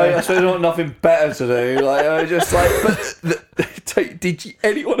 all right, Yeah. I suppose I've got nothing better to do. Like, I was just like, but did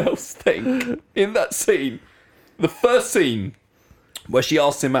anyone else think in that scene, the first scene where she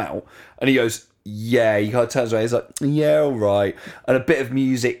asks him out, and he goes, yeah, he kind of turns around. He's like, yeah, all right. And a bit of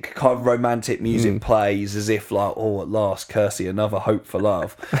music, kind of romantic music plays as if like, oh, at last, Kirsty, another hope for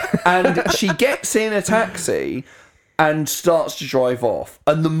love. And she gets in a taxi and starts to drive off.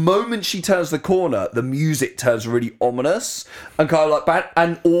 And the moment she turns the corner, the music turns really ominous and kind of like bad.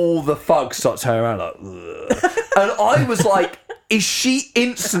 And all the thugs start turning around like, ugh. And I was like, is she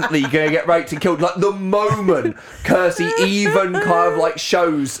instantly going to get raped and killed? Like, the moment Kirsty even kind of, like,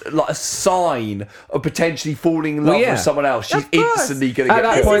 shows, like, a sign of potentially falling in love with someone else, she's instantly going to get killed.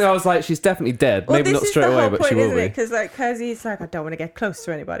 At that point, I was like, she's definitely dead. Well, maybe not straight away, but she will be. Because, like, Kirsty's like, I don't want to get close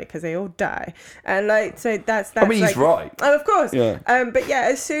to anybody because they all die. And, like, so that's I mean, like, he's right. Oh, of course. Yeah. But, yeah,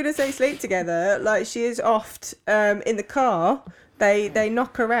 as soon as they sleep together, like, she is oft in the car. They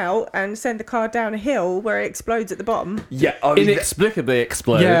knock her out and send the car down a hill where it explodes at the bottom. Yeah, I mean, inexplicably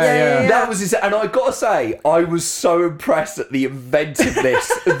explodes. Yeah. That was his, and I gotta say, I was so impressed at the inventiveness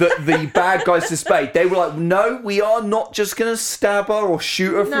that the bad guys displayed. They were like, "No, we are not just gonna stab her or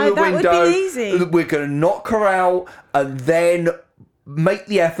shoot her through the window. Would be easy. We're gonna knock her out and then make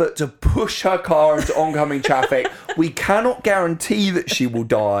the effort to push her car into oncoming traffic. We cannot guarantee that she will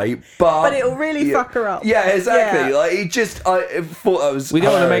die, but it'll really fuck her up. Yeah, exactly. Yeah. Like, I thought that was. We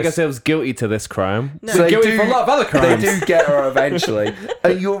don't want to make hilarious. ourselves guilty to this crime. No. So guilty for a lot of other crimes. They do get her eventually.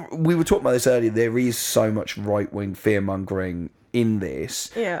 And we were talking about this earlier. There is so much right-wing fear-mongering in this,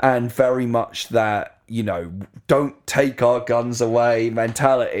 and very much that, you know, don't take our guns away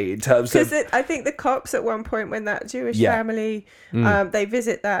mentality in terms of... Because I think the cops at one point, when that Jewish family, they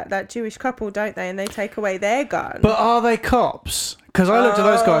visit that Jewish couple, don't they? And they take away their gun. But are they cops? Because I looked at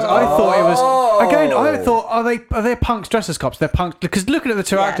those guys, I thought it was... Again, I thought, are they punks dressed as cops? They're punks... Because looking at the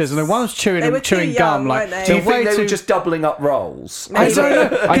two actors, and the one's chewing gum, like... Do you think they were just doubling up roles? I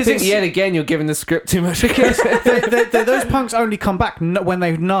don't know. I think, yet again, you're giving the script too much. Because those punks only come back when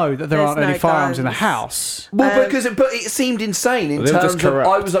they know that there aren't any firearms in the house. Well, but it seemed insane in terms of...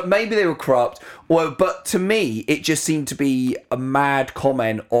 I was like, maybe they were corrupt, but to me, it just seemed to be a mad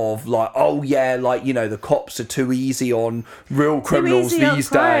comment of like, oh yeah, like, you know, the cops are too easy on real criminals these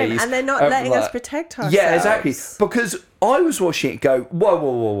days, and they're not letting us protect ourselves. Yeah, exactly. Because I was watching it go,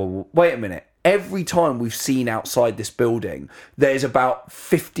 whoa, wait a minute. Every time we've seen outside this building, there's about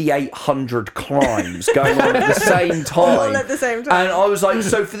 5,800 crimes going on at the same time. All at the same time. And I was like,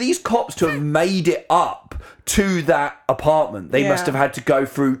 so for these cops to have made it up to that apartment, they must have had to go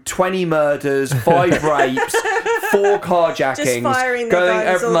through 20 murders, 5 rapes, 4 carjackings, just firing the guns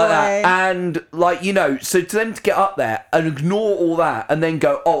everything all like the that. way. And, like, you know, so to them to get up there and ignore all that and then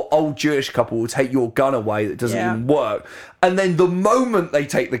go, oh, old Jewish couple will take your gun away that doesn't even work. And then the moment they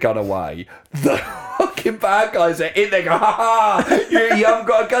take the gun away, the fucking bad guys are in there, go, ha ha, you haven't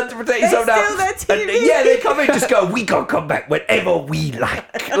got a gun to protect yourself now. Their TV. And, yeah, they come in and just go, we can come back whenever we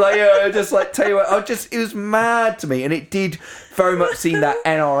like. Like, just like, tell you what, it was mad to me. And it did very much seem that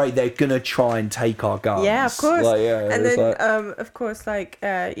NRA, they're going to try and take our guns. Yeah, of course. Like, and then, of course, like,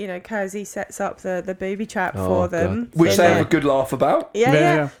 you know, Kirsty sets up the booby trap for them. Which they have a good laugh about.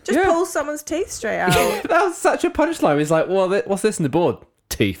 Yeah. Just pull someone's teeth straight out. That was such a punchline. He's like, well, what's this in the board?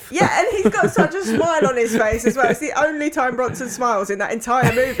 Teeth. Yeah, and he's got such a smile on his face as well. It's the only time Bronson smiles in that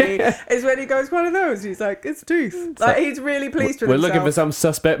entire movie is when he goes, one of those. He's like, it's teeth. Like, he's really pleased with himself. We're looking for some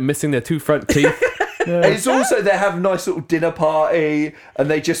suspect missing their 2 front teeth. And it's also, they have a nice little dinner party and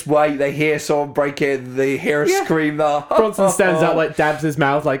they just wait, they hear someone break in, they hear a scream there. Bronson stands out, like, dabs his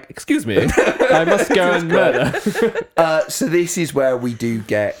mouth, like, excuse me, I must go and murder. So this is where we do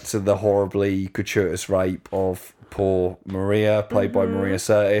get to the horribly gratuitous rape of poor Maria, played by Maria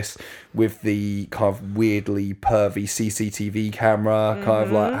Sirtis, with the kind of weirdly pervy CCTV camera, kind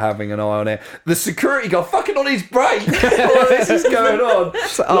of like having an eye on it. The security guard fucking on his break while this is going on.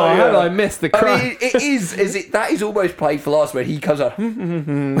 How did I miss the crime? I mean, that is almost played for last, where he comes out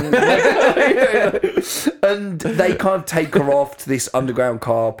and they kind of take her off to this underground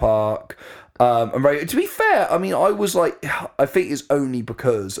car park. And to be fair, I mean, I was like, I think it's only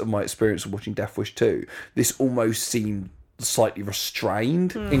because of my experience of watching Death Wish 2, this almost seemed slightly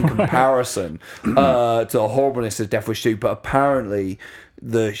restrained in comparison to the horribleness of Death Wish 2, but apparently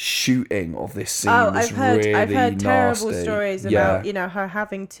the shooting of this scene was really I've heard terrible nasty. stories about, you know, her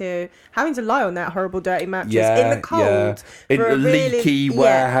having to lie on that horrible dirty mattress in the cold in for a leaky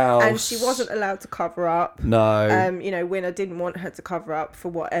warehouse, and she wasn't allowed to cover up. No. You know, Winner didn't want her to cover up for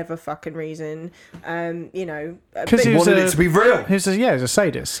whatever fucking reason. You know, because he wanted it to be real. He's a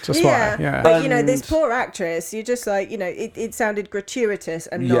sadist. That's why. Yeah. But you know, this poor actress, you just like, you know, it sounded gratuitous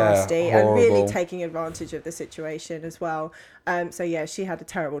and nasty and really taking advantage of the situation as well. So yeah, she had a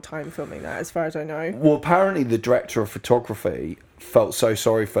terrible time filming that, as far as I know. Well, apparently the director of photography felt so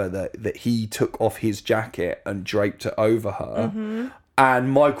sorry for her that he took off his jacket and draped it over her.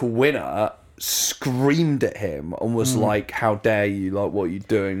 And Michael Winner screamed at him and was like, how dare you, like, what are you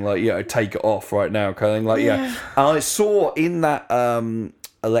doing, like, take it off right now, kind of thing. Like, and I saw in that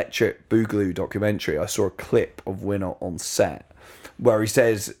Electric Boogaloo documentary, I saw a clip of Winner on set where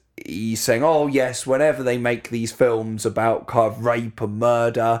he's saying, oh yes, whenever they make these films about kind of rape and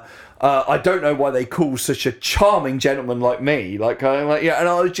murder, I don't know why they call such a charming gentleman like me, like, kind of like, and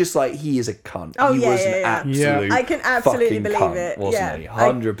I was just like, he is a cunt. Oh, he was an absolute I can absolutely fucking believe cunt, it. wasn't he?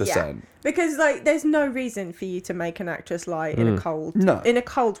 100%. Because like, there's no reason for you to make an actress lie in a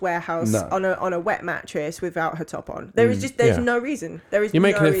cold warehouse on a wet mattress without her top on. There's no reason. You're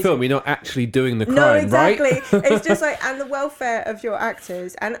making a film. You're not actually doing the crime, no, exactly. right? It's just like, and the welfare of your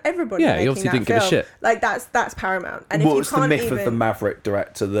actors and everybody. Yeah, he obviously didn't give a shit. Like that's paramount. And well, if you it's can't the myth of the Maverick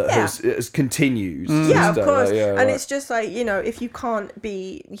director that has continues. Yeah, of course. And it's just like, if you can't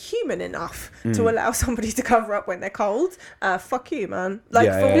be human enough to allow somebody to cover up when they're cold, fuck you, man. Like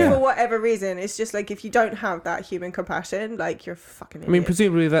for whatever reason, it's just like, if you don't have that human compassion, like, you're a fucking idiot. I mean,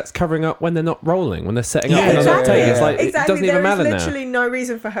 presumably that's covering up when they're not rolling, when they're setting up another take. It's like, it doesn't even matter now. There's literally no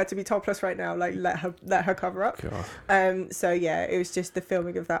reason for her to be topless right now. Like, let her cover up. So yeah, it was just the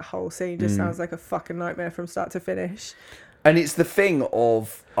filming of that whole scene just sounds like a fucking nightmare from start to finish. And it's the thing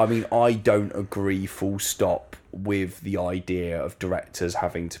of, I mean, I don't agree full stop with the idea of directors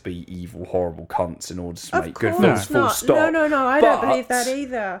having to be evil, horrible cunts in order to make good films, full stop. No, I don't believe that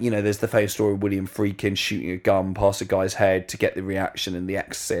either. There's the famous story of William Friedkin shooting a gun past a guy's head to get the reaction in The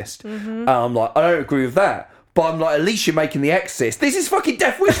Exorcist. I'm like, I don't agree with that. But I'm like, at least you're making The Exorcist. This is fucking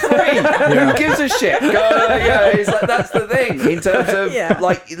Death Wish 3. Who gives a shit? It's like, that's the thing. In terms of,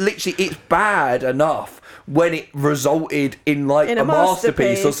 like, literally, it's bad enough when it resulted in like a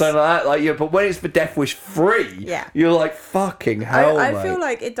masterpiece or something like that. Like, but when it's for Death Wish 3, you're like, fucking hell, I mate. feel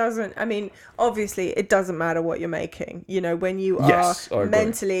like it doesn't. I mean, obviously, it doesn't matter what you're making. When you are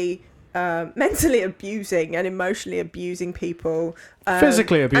mentally abusing and emotionally abusing people,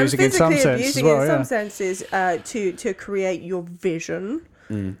 physically abusing in some sense as well, some senses, to create your vision.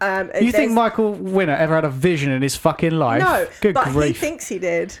 You think Michael Winner ever had a vision in his fucking life? No, Good but grief. he thinks he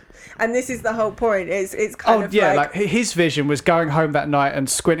did. And this is the whole point. It's kind of like his vision was going home that night and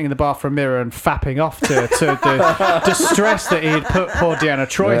squinting in the bathroom mirror and fapping off to the distress that he had put poor Deanna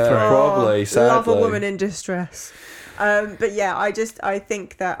Troi through. Probably, sadly. Love a woman in distress. But yeah, I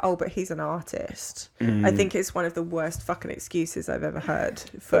think that, but he's an artist. I think it's one of the worst fucking excuses I've ever heard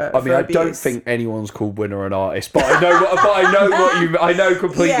for I don't think anyone's called Winner an artist, but I know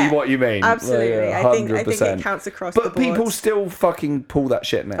completely what you mean. Absolutely. Like, I think it counts across the board. But people still fucking pull that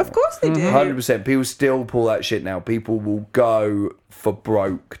shit now. Of course they do. 100%. People still pull that shit now. People will go for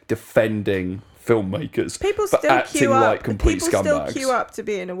broke defending filmmakers. People for still acting queue up. like complete People scumbags. still queue up to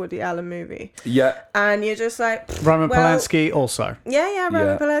be in a Woody Allen movie. Yeah. And you're just like, Roman Polanski also. Yeah,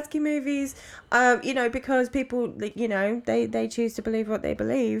 Roman Polanski movies. Because people, they choose to believe what they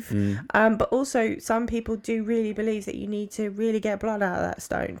believe. But also, some people do really believe that you need to really get blood out of that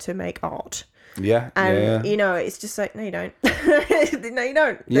stone to make art. Yeah. And it's just like, no, you don't. No, you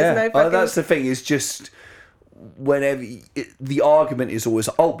don't. That's the thing. It's just, whenever the argument is always,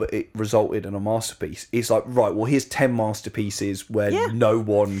 but it resulted in a masterpiece. It's like, right, well, here's 10 masterpieces where no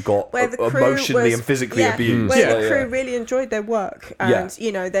one got emotionally and physically abused. Where the crew really enjoyed their work, and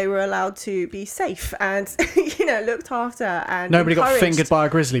they were allowed to be safe and looked after, and nobody got encouraged. Fingered by a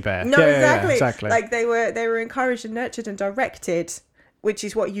grizzly bear. No, exactly. Like they were encouraged and nurtured and directed, which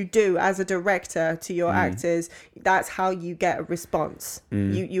is what you do as a director to your actors. That's how you get a response.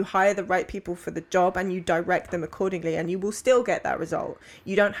 You hire the right people for the job and you direct them accordingly, and you will still get that result.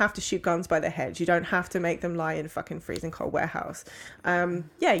 You don't have to shoot guns by their heads. You don't have to make them lie in a fucking freezing cold warehouse. You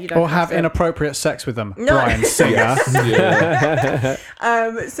don't or have inappropriate sex with them. No. Bryan Singer.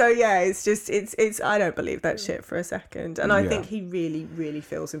 So yeah, it's I don't believe that shit for a second, and I think he really, really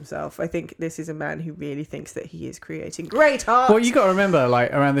feels himself. I think this is a man who really thinks that he is creating great art. Well, you got to remember,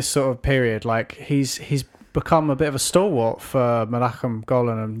 like, around this sort of period, like, he's become a bit of a stalwart for Menachem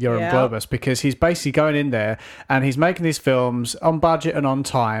Golan and Yoram Globus, because he's basically going in there and he's making these films on budget and on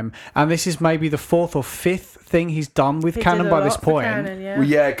time, and this is maybe the 4th or 5th thing he's done with Cannon by this point.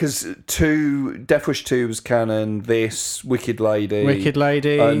 Well, because Death Wish 2 was Cannon, this Wicked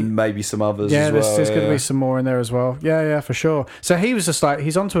Lady, and maybe some others as well. There's going to be some more in there as well. Yeah, for sure. So he was just like,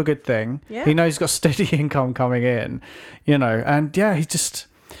 he's onto a good thing. He knows he's got steady income coming in, and he just...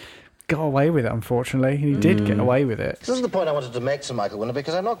 got away with it, unfortunately. He did get away with it. This is the point I wanted to make to Michael Winner,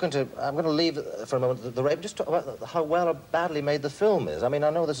 because I'm going to leave for a moment the rape, just talk about how well or badly made the film is. I mean, I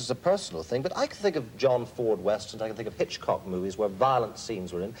know this is a personal thing, but I can think of John Ford westerns, I can think of Hitchcock movies where violent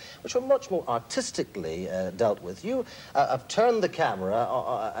scenes were in, which were much more artistically dealt with. You have turned the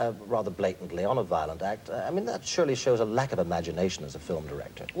camera rather blatantly on a violent act. I mean, that surely shows a lack of imagination as a film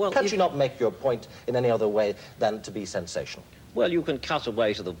director. Well, can't you not make your point in any other way than to be sensational? Well, you can cut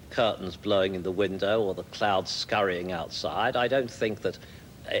away to the curtains blowing in the window or the clouds scurrying outside. I don't think that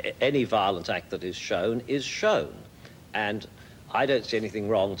any violent act that is shown. And I don't see anything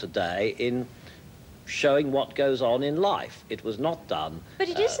wrong today in showing what goes on in life. It was not done. But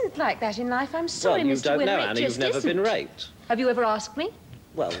it isn't like that in life. I'm sorry, well, Mr. Winner. You don't know, Anna. You've never been raped. Have you ever asked me?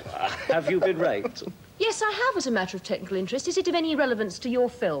 Well, have you been raped? Yes, I have, as a matter of technical interest. Is it of any relevance to your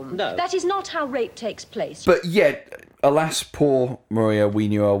film? No. That is not how rape takes place. But yet, alas, poor Maria, we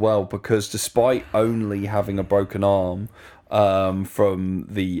knew her well, because despite only having a broken arm from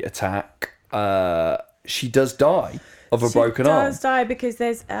the attack, she does die of a broken arm. She does die because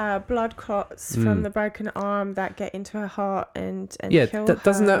there's blood clots from the broken arm that get into her heart and kill her.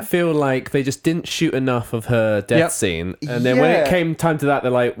 Doesn't that feel like they just didn't shoot enough of her death scene? And then when it came time to that,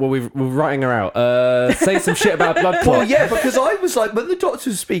 they're like, well, we're writing her out. Say some shit about blood clots. Well, yeah, because I was like, when the doctor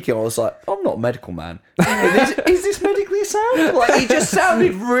was speaking, I was like, I'm not a medical man. Is this medically sound? Like, it just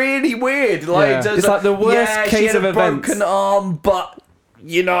sounded really weird. Like, it's like the worst case of events. Broken arm, but,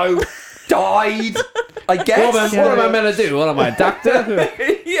 died. I guess. What am I meant to do? What am I, a doctor?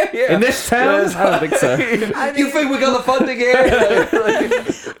 Yeah. In this town? I don't think so. You think we got the funding here?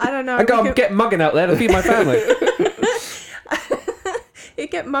 I don't know. I gotta get mugging out there to feed my family. You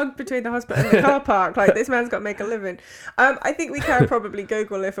get mugged between the hospital and the car park. Like, this man's got to make a living. I think we can probably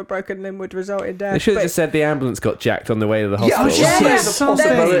Google if a broken limb would result in death. They should have just said the ambulance got jacked on the way to the hospital.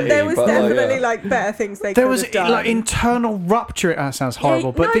 There was definitely better things they could have done. Like internal rupture. That sounds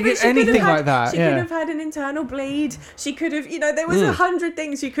horrible, but anything like that. She could have had an internal bleed. She could have, there was 100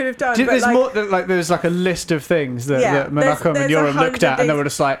 things you could have done. There's more like there's like a list of things that Menachem and Yoram looked at, and they were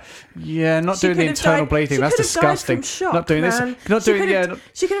just like, not doing the internal bleeding. That's disgusting. Not doing this. Not doing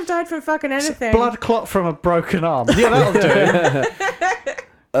She could have died from fucking anything. Blood clot from a broken arm. Yeah, that'll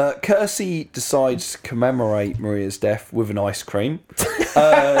do. Kersey decides to commemorate Maria's death with an ice cream.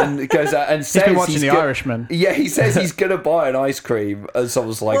 And goes out and says he's been watching The Irishman. Yeah, he says he's going to buy an ice cream. And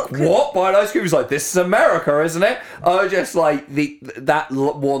someone's like, what? Buy an ice cream? He's like, this is America, isn't it? Just like that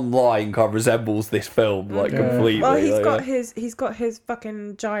one line kind of resembles this film completely. Well, he's got his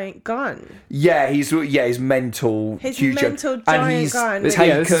fucking giant gun. Yeah, his mental huge giant gun. This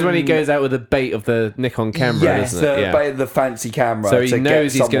is when he goes out with the bait of the Nikon camera, isn't it? Yes, the fancy camera. So he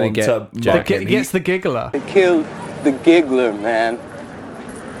knows he's going to get jacked. He gets the giggler. They killed the giggler, man.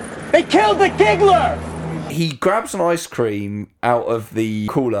 They killed the giggler! He grabs an ice cream out of the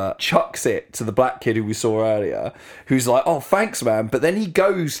cooler, chucks it to the black kid who we saw earlier, who's like, oh, thanks, man. But then he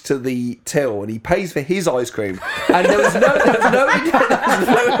goes to the till and he pays for his ice cream. And there was no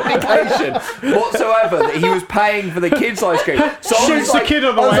indication whatsoever that he was paying for the kid's ice cream. So shoots the kid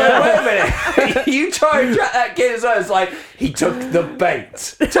on the way out. Wait a minute. You try and track that kid as well. It's like, he took the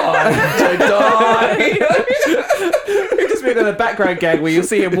bait. Time to die. It just been in a background gag where you'll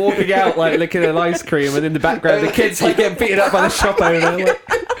see him walking out like licking an ice cream, and in the background the kids like getting beaten up by the shop owner.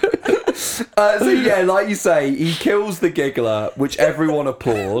 Like you say, he kills the giggler, which everyone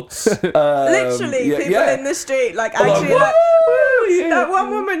applauds. Literally, people in the street, that one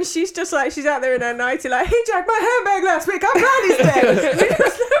woman, she's just like, she's out there in her nightie, like, he jacked my handbag last week, I'm glad he's dead.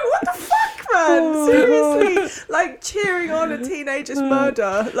 What the fuck, man? Seriously, like cheering on a teenager's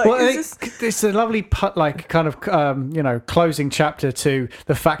murder. Like, it's a lovely closing chapter to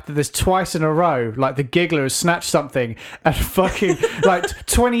the fact that there's twice in a row, like the giggler has snatched something and fucking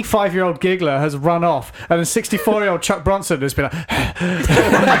 25-year-old giggler has run off, and then 64-year-old Chuck Bronson has been like,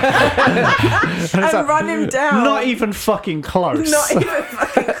 and run him down. Not even fucking close. Not even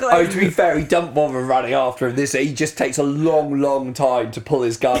fucking close. Oh, to be fair, he doesn't bother running after him. He just takes a long time to pull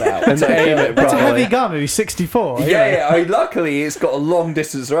his gun out and aim it. That's a heavy gun, and he's 64. Yeah. I mean, luckily, it's got a long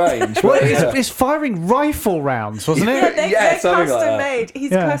distance range. Well, it's firing rifle rounds, wasn't it? They're custom made.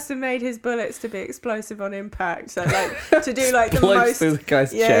 He's custom made his bullets to be explosive on impact. So, to do the most. Through the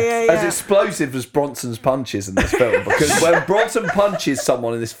guy's chest. As explosive as Bronson's punches in this film, because when Bronson punches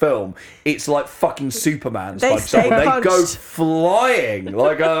someone in this film, it's like fucking Superman's punch someone. They go flying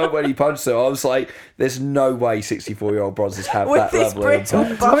when he punches them. I was like, there's no way 64-year-old Bronsons have that level of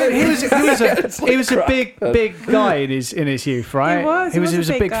impact. He was a big guy. guy in his youth, right? He was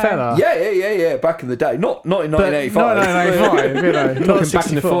a big guy. fella. Yeah. Back in the day, not in 1985. No, 1985. You know, Talking back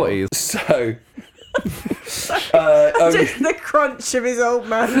in the 40s. So. Just the crunch of his old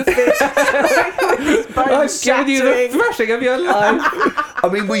man fist. His bones Giving you the shattering. thrashing of your life. I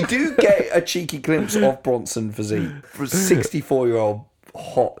mean, we do get a cheeky glimpse of Bronson physique for a 64-year-old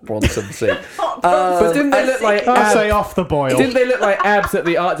hot Bronson physique. But didn't they look like I'll say off the boil. Didn't they look like abs that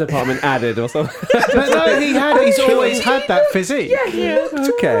the art department added or something? But no, he's always had that physique. Yeah, he looked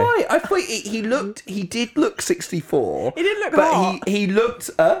Okay. all right. I thought he did look 64. He did look but hot. he looked.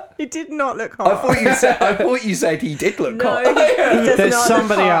 He did not look I hot. thought you said he did look No, hot. he does There's not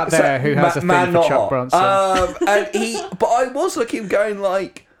somebody look out hot. there who has a thing for not Chuck hot. Bronson. But I was looking, going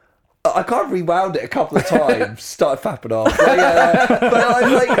like. I kind of rewound it a couple of times, started fapping off. But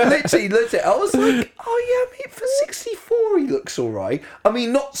I literally looked at it. I was like, oh yeah, I mean, for 64 he looks alright. I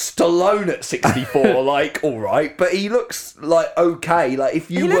mean, not Stallone at 64, like alright, but he looks like okay. Like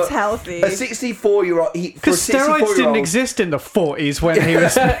if you He looks healthy. A 64-year-old, Because steroids didn't exist in the 40s when he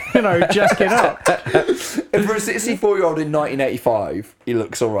was, jacking up. And for a 64-year-old in 1985, he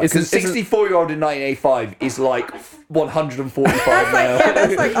looks alright. Because a 64-year-old in 1985 is like 145 now.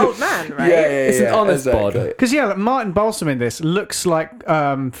 That's like old man, right? Yeah, It's an honest bod. Because like Martin Balsam in this looks like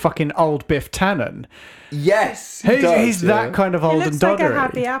fucking old Biff Tannen. Yes, He's that kind of He old looks and doddery. like a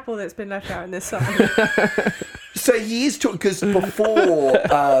happy apple that's been left out in the sun. So he is talking because before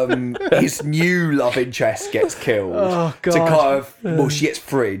his new love interest gets killed, Oh, God. to kind of she gets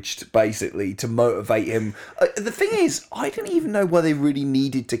fridged basically to motivate him. The thing is, I didn't even know why they really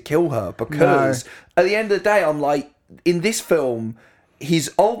needed to kill her because at the end of the day, I'm like, in this film,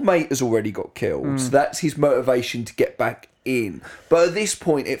 his old mate has already got killed, so that's his motivation to get back in. But at this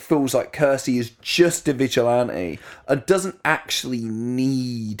point, it feels like Kersey is just a vigilante and doesn't actually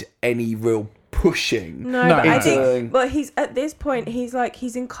need any real pushing. No, but I into- think, well, he's at this point, he's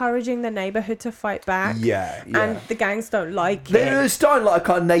encouraging the neighborhood to fight back. Yeah. And the gangs don't like it. They're starting like a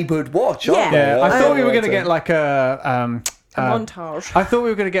kind of neighborhood watch, aren't Yeah, they? I thought we were going to get like a montage. I thought we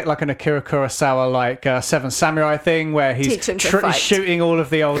were going to get like an Akira Kurosawa like Seven Samurai thing where he's Teach him to fight. shooting all of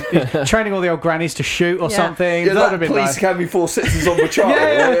the old, training all the old grannies to shoot or Yeah. something. Yeah, That would have like been Police nice. Academy 4 Citizens on Patrol.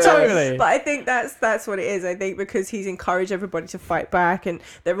 Yeah, totally. But I think that's what it is. I think because he's encouraged everybody to fight back, and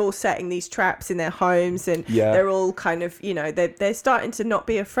they're all setting these traps in their homes, and they're all kind of, they're starting to not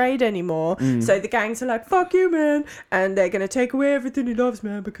be afraid anymore. So the gangs are like, fuck you, man, and they're gonna take away everything he loves,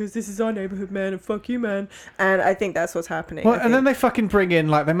 man, because this is our neighborhood, man, and fuck you, man. And I think that's what's happening. Well, and then they fucking bring in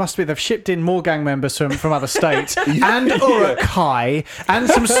like they've shipped in more gang members from other states and Urukai and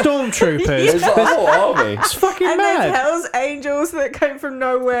some stormtroopers. It's like a whole army. It's fucking and mad. there's Hell's Angels that came from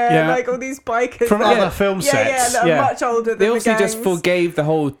nowhere, Yeah. like all these bikers From that- other film sets. that are much older than They the obviously gangs. just forgave the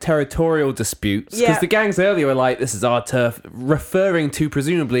whole territorial disputes because Yeah. the gangs earlier were like, "This is our turf," referring to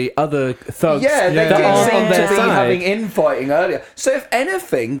presumably other thugs. Yeah, they that did are seem on their to be side. having infighting earlier. So if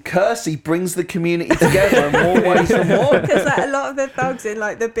anything, Kersey brings the community together in more ways than one. Because like, a lot of the thugs in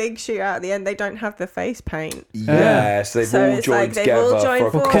like the big shootout at the end, they don't have the face paint. Yes, they've So all it's joined like they've all together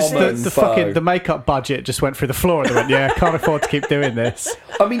joined for a forces. common Because the foe. fucking the makeup budget just went through the floor and they went, can't afford to keep doing this.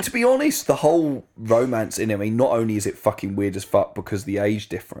 I mean, to be honest, the whole romance in it, I mean, not only is it fucking weird as fuck because of the age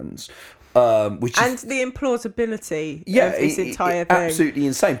difference, which And is the implausibility of this it- entire thing. absolutely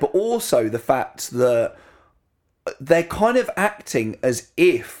insane, but also the fact that they're kind of acting as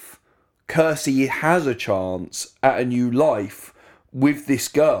if Kersey has a chance at a new life with this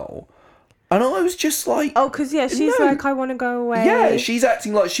girl. And I was just like... Oh, because, she's no. like, I want to go away. Yeah, she's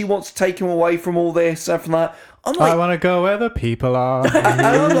acting like she wants to take him away from all this and from that. I'm like, I want to go where the people are. and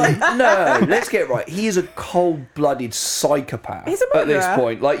I'm like, no, let's get it right. He is a cold-blooded psychopath He's a at this murderer.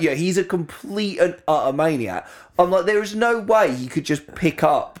 point. Like, yeah, he's a complete and utter maniac. I'm like, there is no way he could just pick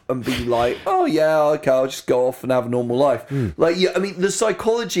up and be like, oh yeah, okay, I'll just go off and have a normal life. Like, yeah, I mean, the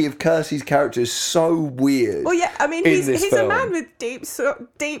psychology of Kersey's character is so weird. Well, yeah, I mean, in he's this a film. man with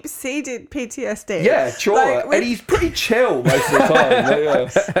deep-seated PTSD. Yeah, sure, Like, with- and he's pretty chill most of the time. Yeah.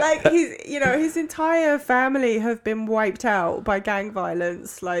 like his entire family have been wiped out by gang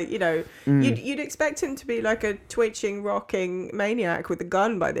violence. Like, you'd expect him to be like a twitching, rocking maniac with a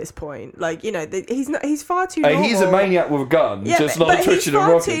gun by this point. Like, he's far too normal. He's a maniac with a gun, Yeah, just but not he's twitching and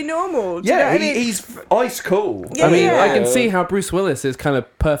far rocking. too normal. Do you know Yeah, what I mean? he's ice cool. Yeah, I mean, yeah. I can see how Bruce Willis is kind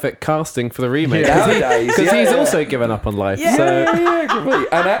of perfect casting for the remake Yeah. because Nowadays, he's yeah. also given up on life. Yeah. So Yeah, completely.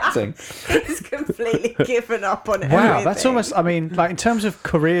 And acting. He's completely given up on Wow, everything. that's almost, I mean, like in terms of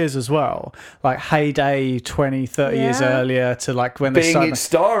careers as well, like heyday 20, 30 years earlier to like when they started.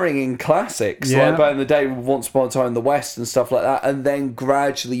 Starring in classics, like back in the day, Once Upon a Time in the West and stuff like that, and then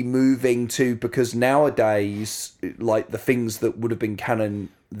gradually moving to, because nowadays, like the things that would have been canon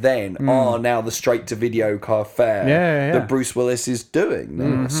then are now the straight-to-video car fare that Bruce Willis is doing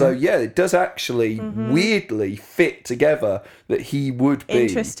now. So, yeah, it does actually weirdly fit together that he would be...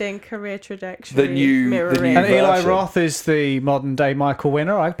 Interesting career trajectory. The new And Eli version. Roth is the modern-day Michael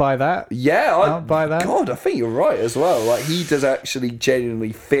Winner. I buy that. Yeah, I'll buy that. God, I think you're right as well. Like, he does actually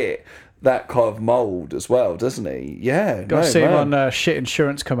genuinely fit that kind of mould as well, doesn't he? Yeah. Got to see him on shit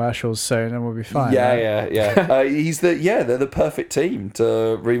insurance commercials soon and we'll be fine. Yeah. They're the perfect team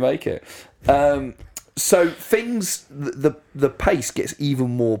to remake it. So things, the pace gets even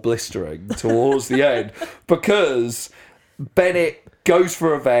more blistering towards the end because Bennett goes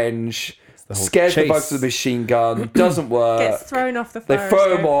for revenge, scares the bugs with the machine gun, doesn't work. Gets thrown off the fire They throw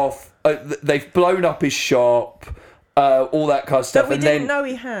him escape. off. They've blown up his shop. All that kind of stuff. That we and didn't then, know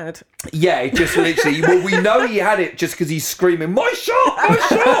he had. Yeah, it just literally. Well, we know he had it just because he's screaming, "My shop! My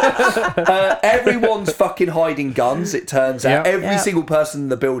shop!" Everyone's fucking hiding guns. It turns out every single person in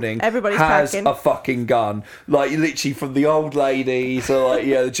the building Everybody's has packing. a fucking gun. Like literally, from the old lady to like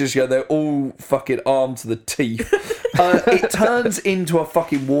they're all fucking armed to the teeth. It turns into a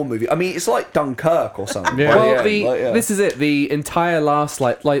fucking war movie. I mean, it's like Dunkirk or something. Yeah. Well, this is it. The entire last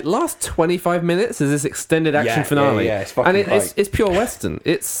last 25 minutes is this extended action finale. Yeah, it's fucking and it's pure western.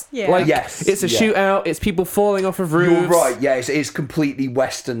 It's it's a shootout. It's people falling off of roofs. You're right. Yeah, it's completely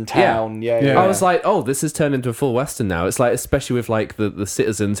Western town. Yeah. I was like, oh, this has turned into a full western now. It's like, especially with like the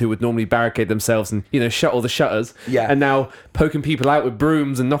citizens who would normally barricade themselves and shut all the shutters. Yeah. And now poking people out with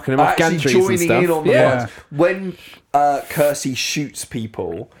brooms and knocking them off Actually gantries joining and stuff. in on the ones. When Kersey shoots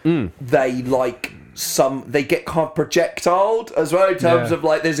people, they they get kind of projectiled as well in terms of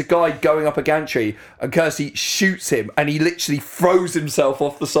like there's a guy going up a gantry and Kersey shoots him and he literally throws himself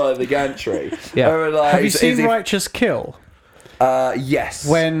off the side of the gantry. Have you seen Righteous Kill? Yes.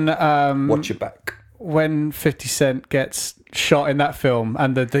 When watch your back. When 50 Cent gets shot in that film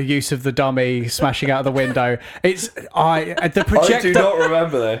and the use of the dummy smashing out of the window, the projector. I do not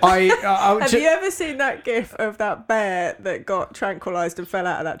remember this. Have you ever seen that gif of that bear that got tranquilised and fell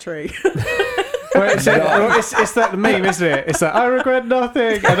out of that tree? It's that meme, isn't it? It's like, I regret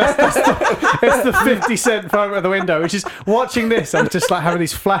nothing. And it's the 50 Cent photo at the window, which is watching this. I'm just like having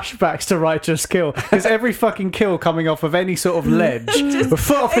these flashbacks to Righteous Kill. Because every fucking kill coming off of any sort of ledge, with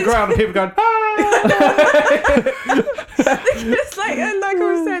foot off the ground and people going, It's like I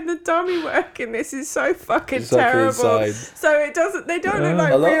was saying, the dummy work in this is so fucking terrible. Insane. So they don't look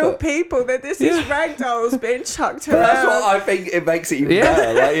like real people. This is ragdolls being chucked around. That's what I think it makes it even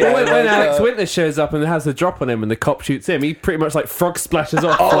better. When Alex Winter shows up and has the drop on him and the cop shoots him, he pretty much like frog splashes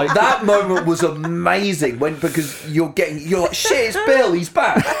off. Oh, that moment was amazing because you're like, shit, it's Bill, he's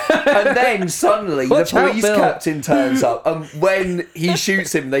back. And then suddenly the police captain turns up and when he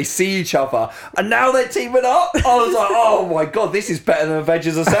shoots him, they see each other and now they're teaming up. I was like, oh my god, this is better than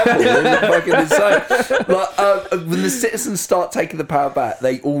Avengers Assemble. It's fucking insane. Like, when the citizens start taking the power back,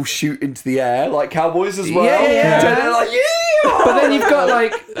 they all shoot into the air like cowboys as well. Yeah. And they're like, yeah. But then you've got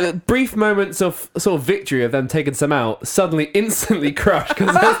like brief moments of sort of victory of them taking some out, suddenly instantly crushed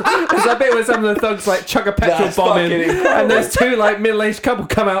because there's a bit where some of the thugs like chuck a petrol bomb in, and there's two like middle-aged couple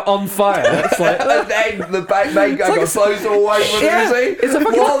come out on fire. It's like, and then the back main guy blows them away from it's a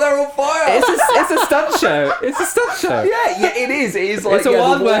fucking, while they're on fire. It's a stunt show. It's a stunt show. Yeah, it is. It is like it's a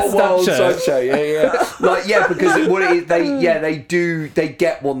Wild West stunt show. Yeah. Like because what it is, they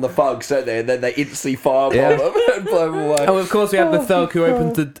get one of the thugs, don't they? And then they instantly firebomb them and blow them away. Oh, of course we have the thug who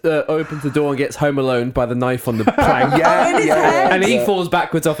opens the door and gets home alone by the knife on the plank. And he falls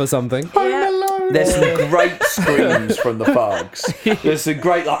backwards off of something. There's some great screams from the thugs. There's some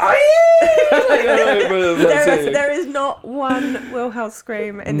great there is not one Will Hull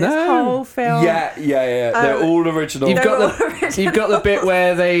scream in this whole film. Yeah. They're all original. You've got the bit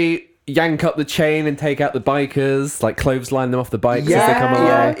where they yank up the chain and take out the bikers, like clothesline them off the bikes as they come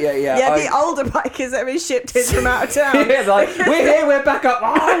along. Yeah, the older bikers that have been shipped in from out of town. Like, we're here, we're back up.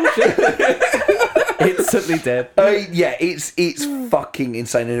 Instantly dead. It's fucking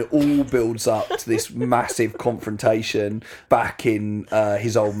insane, and it all builds up to this massive confrontation back in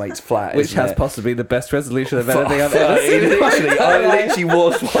his old mate's flat, which has possibly the best resolution of anything I've ever seen. It literally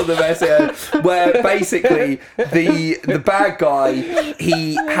was one of the best. Where basically the bad guy,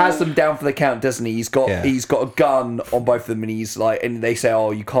 he has them down for the count, doesn't he? He's got a gun on both of them, and he's like, and they say,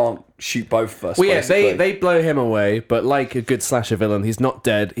 "Oh, you can't shoot both of us. Well, yeah, basically. they blow him away, but like a good slasher villain, he's not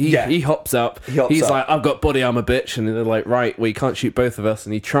dead. He hops up. He's like, I've got body armor, bitch. And they're like, right, well, you can't shoot both of us.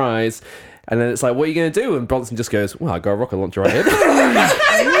 And he tries. And then it's like, what are you going to do? And Bronson just goes, well, I got a rocket launcher right here.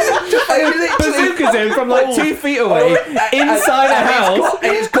 Bazookas in from like 2 feet away, inside a house.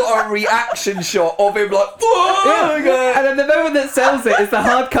 It's got a reaction shot of him like, whoa! Yeah. And then the moment that sells it is the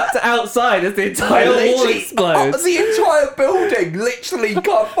hard cut to outside as the entire wall explodes. The entire building literally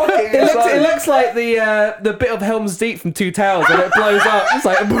got fucking it looks like the bit of Helm's Deep from Two Towers when it blows up. It's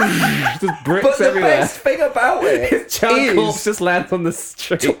like just bricks but the everywhere. best thing about it His child corpse just lands on the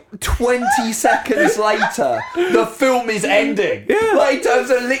street. 20 seconds later, the film is ending. Yeah. Like, in terms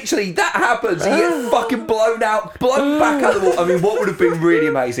of literally, that happens. He gets fucking blown back out of the wall. I mean, what would have been really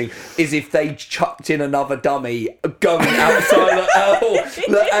amazing is if they chucked in another dummy going outside the hell.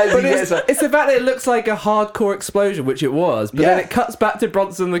 It's the fact that it looks like a hardcore explosion, which it was, but then it cuts back to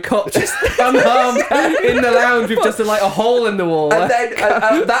Bronson the cop just unharmed in the lounge with just like a hole in the wall. And then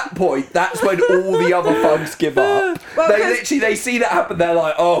at that point, that's when all the other thugs give up. Well, they see that happen. They're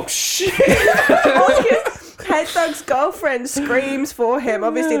like, oh shit. Head Thug's girlfriend screams for him.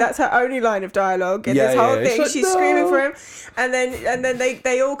 Obviously, that's her only line of dialogue in this whole thing. She's screaming for him, and then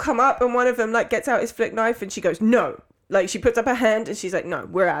they all come up, and one of them like gets out his flick knife, and she goes no. Like, she puts up her hand and she's like, no,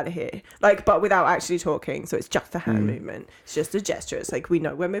 we're out of here. Like, but without actually talking. So it's just a hand movement. It's just a gesture. It's like, we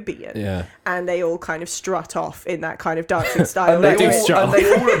know when we're being. Yeah. And they all kind of strut off in that kind of dancing style. and they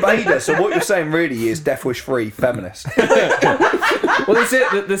all obeyed her. So what you're saying really is Death Wish 3 feminist. Well, that's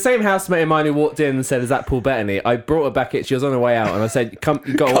it. The same housemate of mine who walked in and said, is that Paul Bettany? I brought her back in. She was on her way out. And I said, come,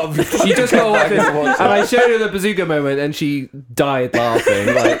 you just got to watch this. And I showed her the bazooka moment and she died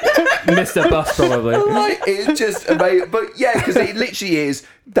laughing. Like, missed a bus probably. Like, it's just amazing. But yeah, because it literally is.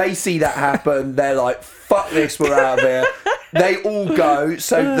 They see that happen. They're like, fuck this, we're out of here. They all go.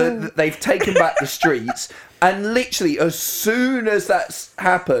 So they've taken back the streets. And literally, as soon as that's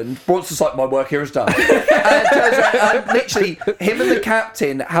happened, Bronson's like, my work here is done. and literally, him and the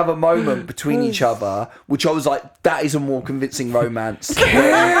captain have a moment between each other, which I was like, that is a more convincing romance than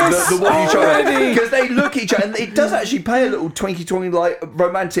the one you tried. Because they look at each other, and it does actually play a little twinky like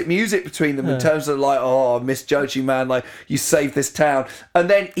romantic music between them in terms of like, oh, I misjudged you, man. Like, you saved this town. And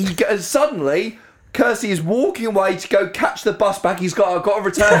then he goes, suddenly, Kersey is walking away to go catch the bus back. He's got a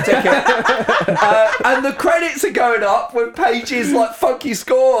return ticket. And the credits are going up with Paige's like funky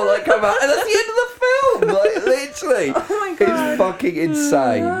score like come out. And that's the end of the film. Like, literally. Oh my God. It's fucking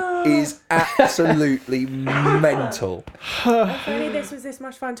insane. It's absolutely mental. If only this was this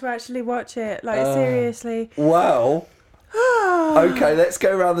much fun to actually watch it. Like, seriously. Well, okay, let's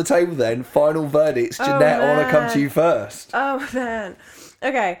go around the table then. Final verdicts. Jeanette, I want to come to you first. Oh, man.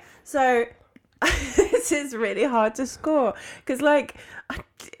 Okay, so... this is really hard to score because, like, I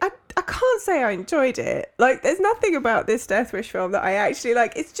can't say I enjoyed it. Like, there's nothing about this Death Wish film that I actually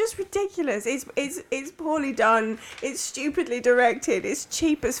like. It's just ridiculous. It's poorly done. It's stupidly directed. It's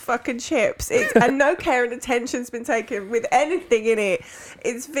cheap as fucking chips. And no care and attention's been taken with anything in it.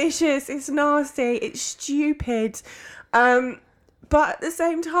 It's vicious. It's nasty. It's stupid. But at the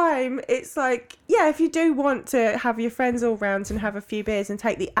same time, it's like, yeah, if you do want to have your friends all round and have a few beers and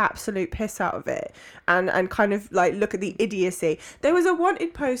take the absolute piss out of it and kind of like look at the idiocy. There was a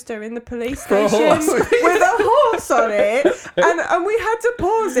wanted poster in the police station with a horse on it. And we had to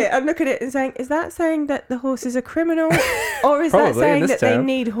pause it and look at it and saying, is that saying that the horse is a criminal? Or is that saying that they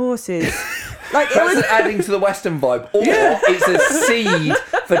need horses? Like, that's adding to the Western vibe. Or it's a seed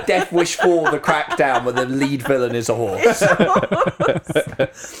for Death Wish 4, the crackdown, where the lead villain is a horse.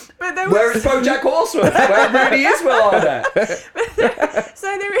 Where is BoJack Horseman? Where really is Will Arnett? So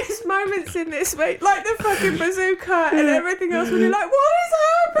there is moments in this, mate, like the fucking bazooka and everything else, when you're like, what is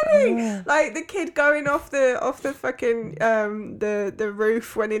happening? Like the kid going off the fucking the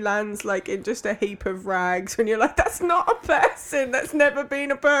roof when he lands like in just a heap of rags, when you're like, that's not a person. That's never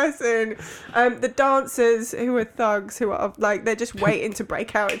been a person. The dancers who are thugs, who are like, they're just waiting to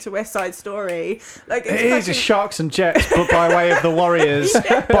break out into West Side Story. Like, it is just Sharks and Jets, but by way of the Warriors,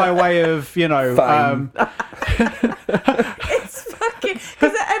 by way of, you know, it's fucking,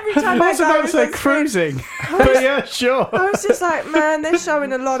 because every time I was about to say cruising, but yeah, sure. I was just like, man, they're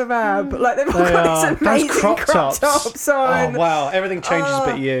showing a lot of ab. Like, they've all got these amazing crop tops on. Oh wow, everything changes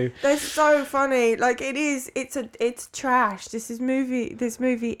but you. They're so funny. Like, it's trash. This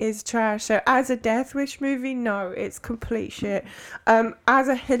movie is trash. So as a Death Wish movie, no, it's complete shit. As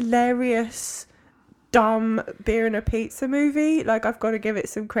a hilarious dumb beer and a pizza movie. Like, I've got to give it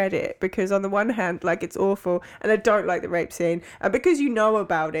some credit, because on the one hand, like, it's awful and I don't like the rape scene, and because you know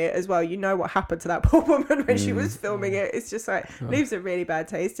about it as well, you know what happened to that poor woman when she was filming it. It's just like leaves a really bad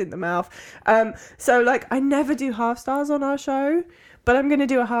taste in the mouth. So like, I never do half stars on our show, but I'm going to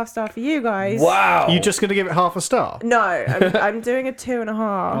do a half star for you guys. Wow. You're just going to give it half a star? No, I'm doing a 2.5. Oh,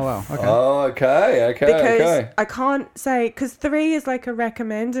 wow. Okay. Oh, okay. Because I can't say, because 3 is like a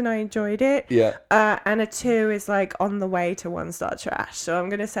recommend and I enjoyed it. Yeah. And a 2 is like on the way to 1-star trash. So I'm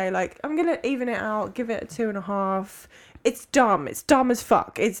going to say, like, I'm going to even it out, give it a 2.5. It's dumb. It's dumb as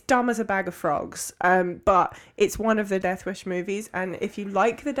fuck. It's dumb as a bag of frogs. But it's one of the Death Wish movies. And if you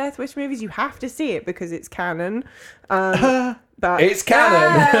like the Death Wish movies, you have to see it because it's canon. But it's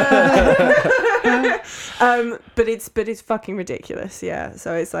canon. But it's fucking ridiculous. Yeah.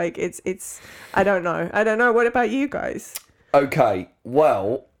 So it's like, it's I don't know. What about you guys? Okay.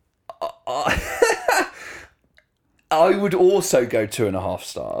 Well, I would also go 2.5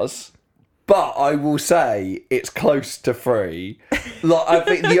 stars. But I will say it's close to 3. Like, I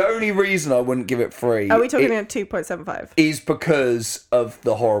think the only reason I wouldn't give it 3... Are we talking about 2.75? ...is because of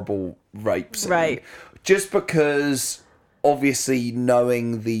the horrible rape scene. Right. Just because, obviously,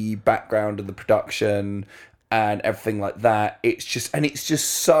 knowing the background of the production and everything like that, it's just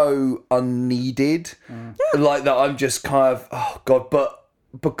so unneeded. Like, that I'm just kind of, oh, God. But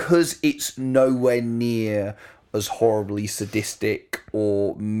because it's nowhere near as horribly sadistic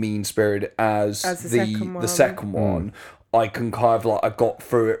or mean-spirited as the second one, I can kind of, like, I got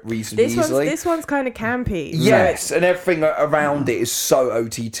through it reasonably easily. This one's kind of campy. Yes, and everything around it is so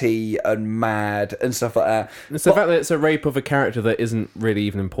OTT and mad and stuff like that. It's the fact that it's a rape of a character that isn't really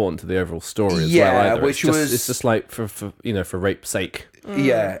even important to the overall story as well. Either. It's just like for rape's sake.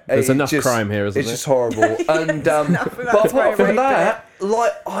 Yeah, there's enough crime here, isn't it? It's just horrible. And but apart from that,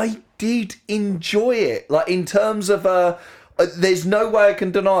 like, I did enjoy it. Like, in terms of there's no way I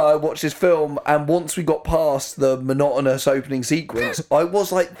can deny I watched this film, and once we got past the monotonous opening sequence, I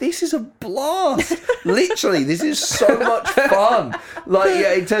was like, this is a blast. Literally, this is so much fun. Like,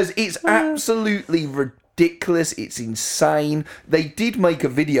 yeah, it's absolutely ridiculous. It's insane. They did make a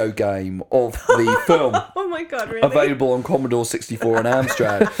video game of the film. Oh my God, really? Available on Commodore 64 and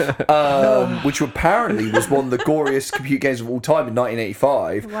Amstrad, which apparently was one of the goriest computer games of all time in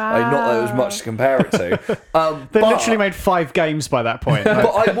 1985. Wow. Not that there was much to compare it to. They literally made 5 games by that point.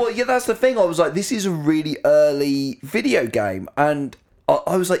 But that's the thing. I was like, this is a really early video game, and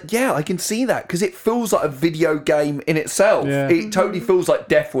I was like, yeah, I can see that, because it feels like a video game in itself. Yeah. It totally feels like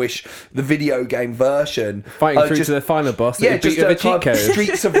Death Wish, the video game version. Fighting through to the final boss. Yeah, just a cheat code.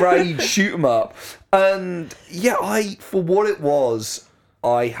 Streets of Rage shoot 'em up. And yeah, for what it was,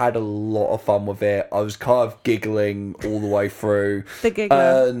 I had a lot of fun with it. I was kind of giggling all the way through. The giggler.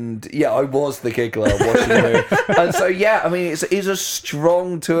 And yeah, I was the giggler watching the movie. And so yeah, I mean, it's a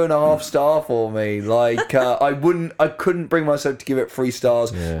strong 2.5 star for me. Like, I couldn't bring myself to give it 3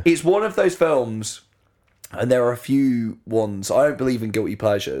 stars. Yeah. It's one of those films, and there are a few ones. I don't believe in guilty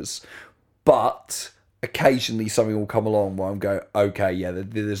pleasures, but occasionally something will come along where I'm going, okay, yeah,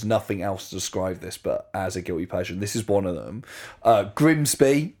 there's nothing else to describe this but as a guilty pleasure. This is one of them.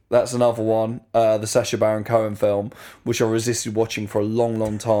 Grimsby, that's another one. The Sacha Baron Cohen film, which I resisted watching for a long,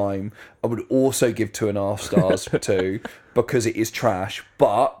 long time. I would also give 2.5 stars to, because it is trash,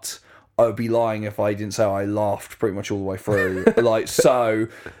 but I would be lying if I didn't say I laughed pretty much all the way through. Like, so,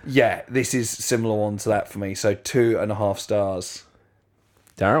 yeah, this is a similar one to that for me. So 2.5 stars.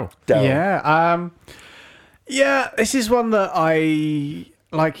 Daryl. Yeah, this is one that I,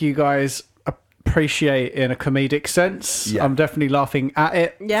 like you guys, appreciate in a comedic sense. Yeah. I'm definitely laughing at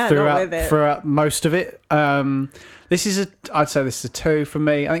it throughout most of it. I'd say this is a 2 for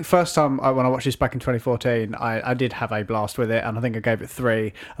me. I think first time when I watched this back in 2014, I did have a blast with it, and I think I gave it 3.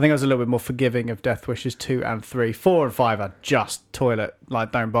 I think I was a little bit more forgiving of Death Wishes 2 and 3. 4 and 5 are just toilet,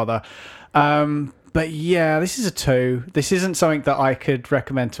 like, don't bother. But yeah, this is a 2. This isn't something that I could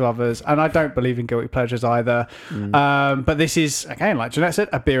recommend to others, and I don't believe in guilty pleasures either. But this is, again, like Jeanette said,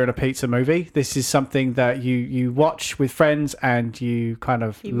 a beer and a pizza movie. This is something that you watch with friends and you kind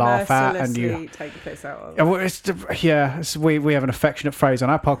of laugh at, and you take the piss out of. We have an affectionate phrase on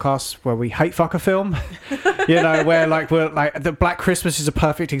our podcast where we hate fuck a film. Where we're like, the Black Christmas is a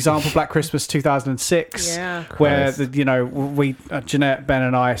perfect example. Black Christmas 2006, where we Jeanette, Ben,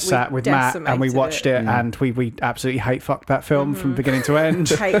 and I sat with Matt and we watched watched it, and we absolutely hate fucked that film from beginning to end.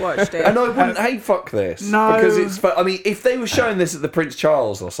 Hate watched it. And I wouldn't hate fuck this. No. Because it's... I mean, if they were showing this at the Prince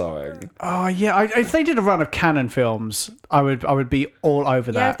Charles or something... Oh, yeah. If they did a run of Canon films, I would be all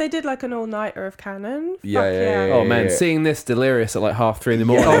over Yeah, that. if they did like an all-nighter of Canon. Yeah. Oh man, seeing this delirious at like 3:30 in the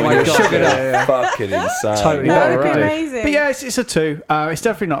morning. Oh my You're God, sugared up. yeah. Fucking insane. Totally. That would right. be amazing. But yeah, it's a 2. It's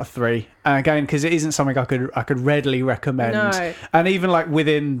definitely not a 3. Again, because it isn't something I could readily recommend. No. And even like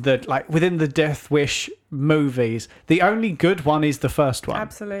within the Death Wish movies, the only good one is the first one.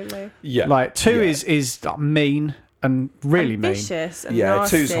 Absolutely. Yeah. Like 2 is mean and really mean. Vicious and Yeah,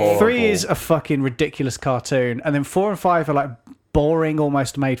 nasty. 2's horrible. 3 is a fucking ridiculous cartoon, and then 4 and 5 are like boring,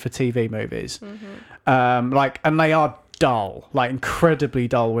 almost made for TV movies. And they are dull, like incredibly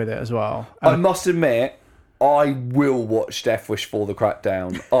dull with it as well. I must admit, I will watch Death Wish for the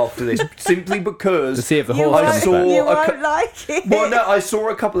Crackdown after this, simply because To see if the You horse I comes saw back. You a won't like it. Well, no, I saw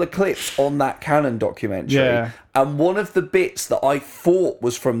a couple of clips on that Canon documentary, Yeah. and one of the bits that I thought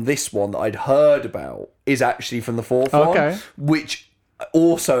was from this one that I'd heard about is actually from the fourth Okay. one, which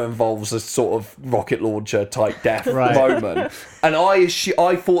also involves a sort of rocket launcher type death Right. moment. And I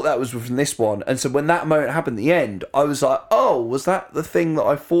thought that was from this one, and so when that moment happened at the end, I was like, oh, was that the thing that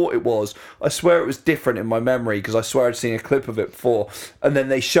I thought it was? I swear it was different in my memory, because I swear I'd seen a clip of it before, and then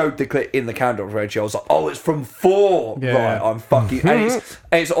they showed the clip in the Canon documentary. I was like, oh, it's from 4. Yeah. Right, I'm fucking... and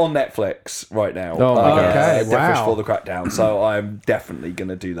it's on Netflix right now. Oh my God. Okay, Death Wish wow. for the Crackdown, so I'm definitely going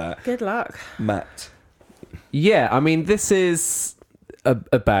to do that. Good luck. Matt. Yeah, I mean, this is a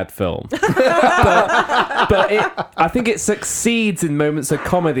bad film, but I think it succeeds in moments of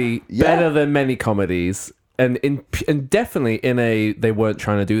comedy better than many comedies, and definitely in a they weren't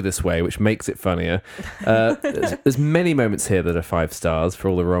trying to do this way, which makes it funnier. There's many moments here that are 5 stars for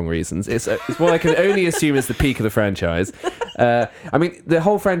all the wrong reasons. It's what I can only assume is the peak of the franchise. I mean, the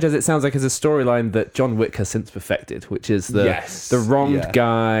whole franchise, it sounds like, is a storyline that John Wick has since perfected, which is the wronged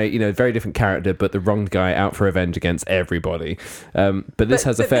guy, very different character, but the wronged guy out for revenge against everybody. But this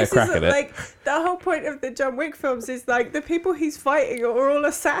has a fair crack at it. Like, the whole point of the John Wick films is like the people he's fighting are all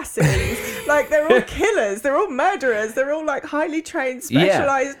assassins. Like, they're all killers, they're all murderers, they're all like highly trained,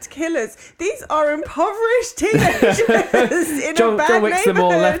 specialized killers. These are impoverished teenagers in a bad John Wick's the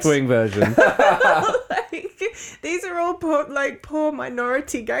more neighborhood. left-wing version. These are all poor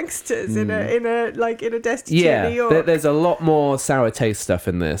minority gangsters in a destitute New Yeah, York. there's a lot more sour taste stuff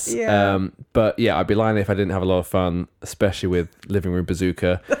in this. Yeah. But yeah, I'd be lying if I didn't have a lot of fun, especially with Living Room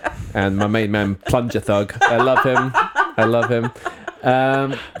Bazooka and my main man Plunger Thug. I love him.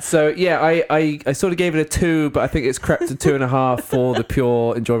 So yeah, I sort of gave it a 2, but I think it's crept to 2.5 for the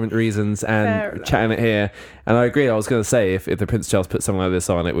pure enjoyment reasons and chatting it here. And I agree. I was going to say if the Prince Charles put something like this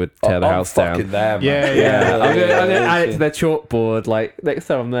on, it would tear the house down. Fucking there, man. Yeah. I'm going to add it to their chalkboard like next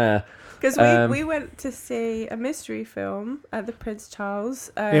time I'm there. Because we went to see a mystery film at the Prince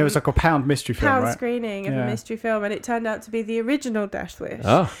Charles. It was like a pound mystery film, pound right? screening of a mystery film, and it turned out to be the original Death Wish,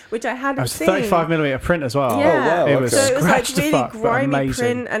 which I hadn't It was seen. 35mm print as well. Yeah. It was So it was like scratched to really fuck, but grimy amazing.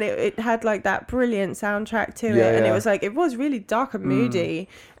 print, and it had like that brilliant soundtrack to Yeah, it, and yeah. it was really dark and moody,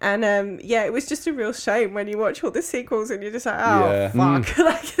 and it was just a real shame when you watch all the sequels and you're just like, oh fuck,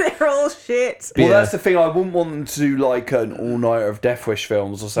 like they're all shit. Well, that's the thing. I wouldn't want them to do like an all-nighter of Death Wish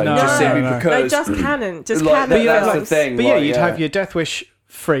films or something. No, just simply no. because No, just canon, just like, canon. that's the films. thing. But yeah, like, you'd have your Death Wish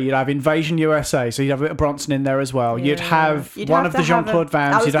 3, you'd have Invasion USA, so you'd have a bit of Bronson in there as well. You'd have one of the Jean-Claude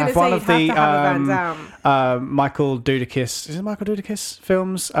Van Dammes, you'd have one of the Michael Dudikoff. Is it Michael Dudikoff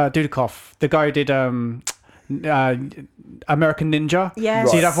films? Dudikoff, the guy who did American Ninja. Yes.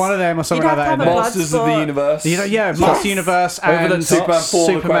 So you'd have one of them or something like that. In there. Masters of the Universe. Master Universe Over and the top,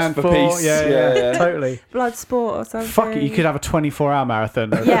 Superman 4. The Quest for Peace. Yeah, totally. Bloodsport or something. Fuck it, you could have a 24-hour marathon.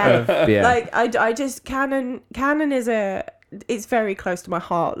 Like I just canon is it's very close to my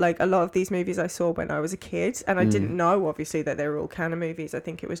heart. Like a lot of these movies I saw when I was a kid, and I didn't know obviously that they were all canon movies. I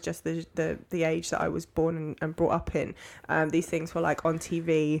think it was just the age that I was born and brought up in. These things were like on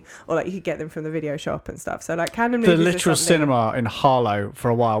TV, or like you could get them from the video shop and stuff. So like canon movies. The literal are something- cinema in Harlow for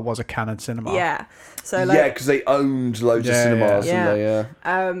a while was a Canon cinema. Yeah. So like, because they owned loads of cinemas. yeah.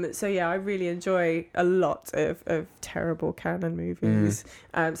 And they, So yeah, I really enjoy a lot of terrible canon movies.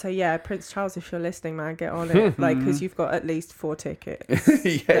 So yeah, Prince Charles, if you're listening, man, get on it. Like, because you've got at least 4 tickets.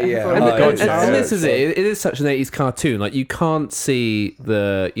 yeah. And this is it. It is such an 80s cartoon. Like, you can't see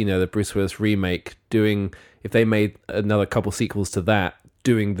the Bruce Willis remake doing, if they made another couple sequels to that,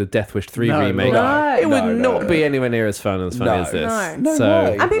 doing the Death Wish 3 No, remake, no. it would No, not be anywhere near as fun as this. No so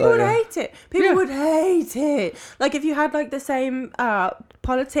way. And people would hate it. People Yeah. would hate it. Like if you had like the same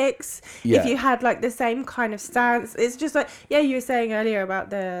politics, Yeah. if you had like the same kind of stance, it's just like you were saying earlier about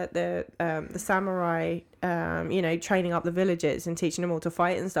the samurai, training up the villagers and teaching them all to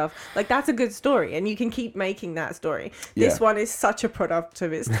fight and stuff. Like that's a good story, and you can keep making that story. This one is such a product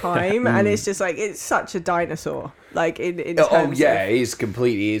of its time, and it's just like it's such a dinosaur. Like in terms it is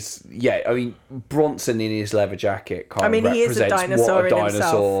completely I mean, Bronson in his leather jacket kind of he is a represents dinosaur what a in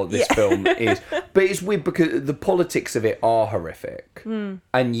dinosaur himself. this film is. But it's weird because the politics of it are horrific,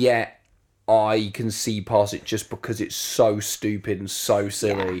 and yet I can see past it just because it's so stupid and so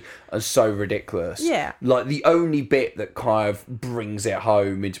silly and so ridiculous. Yeah. Like the only bit that kind of brings it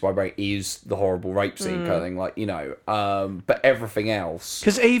home into my brain is the horrible rape scene kind of thing. Like, but everything else.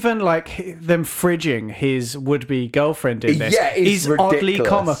 Because even like them fridging his would-be girlfriend in this it's is oddly ridiculous.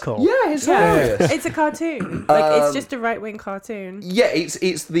 comical. Yeah, it's hilarious. It's a cartoon. Like it's just a right-wing cartoon. Yeah,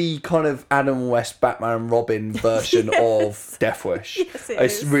 it's the kind of Adam West Batman and Robin version of Death Wish. Yes,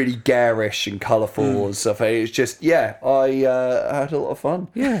 it's is. really garish and colourful and stuff. And it's just I had a lot of fun.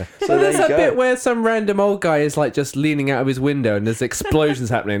 Yeah. So there's there that you bit go. where some random old guy is like just leaning out of his window and there's explosions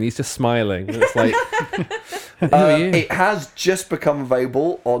happening and he's just smiling. And it's like, who are you? It has just become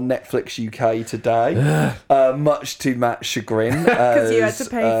available on Netflix UK today, much to Matt's chagrin. Because you had to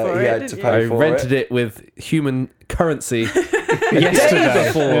pay for it. He had didn't to you? pay I for rented it with human currency yesterday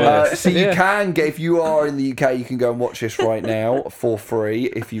before. So you can get, if you are in the UK, you can go and watch this right now for free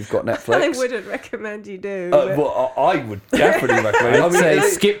if you've got Netflix. I wouldn't recommend you do. Well, I would definitely recommend it. I'd say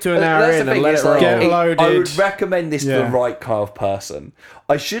skip to an hour that's the in and thing, let it's it roll. Get loaded. I would recommend this to the Yeah. right kind of person.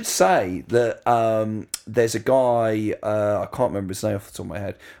 I should say that there's a guy, I can't remember his name off the top of my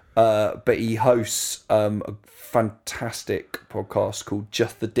head, but he hosts a fantastic podcast called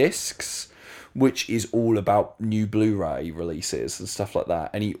Just the Discs, which is all about new Blu-ray releases and stuff like that.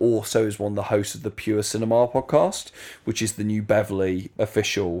 And he also is one of the hosts of the Pure Cinema podcast, which is the New Beverly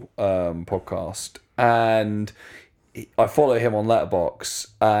official podcast. And I follow him on Letterboxd,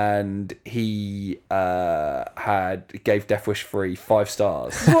 and he gave Death Wish 3 5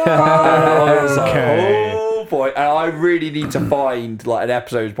 stars. And I was like, oh boy! And I really need to find like an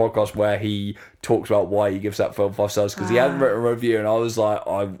episode podcast where he talks about why he gives that film 5 stars, because he hadn't written a review, and I was like,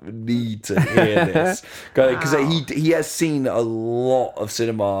 I need to hear this because he has seen a lot of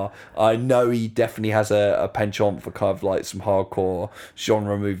cinema. I know he definitely has a penchant for kind of like some hardcore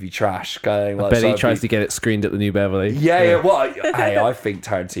genre movie trash. Going, like, I bet so he tries to get it screened at the New Beverly. Yeah. Well, hey, I think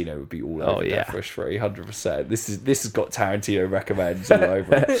Tarantino would be all over yeah. Death Wish 3, 100%. This has got Tarantino recommends all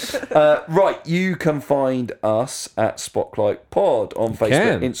over it. Right, you can find us at Spotlight Pod on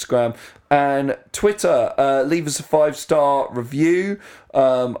Facebook, Instagram, and Twitter. Leave us a 5-star review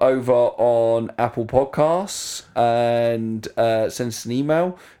over on Apple Podcasts, and send us an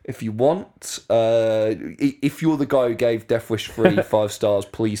email if you want. If you're the guy who gave Death Wish 3 5 stars,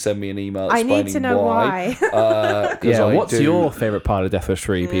 please send me an email explaining I need to know why. What's your favourite part of Death Wish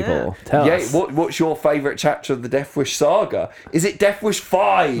 3, people? Tell us. What's your favourite chapter of the Death Wish saga? Is it Death Wish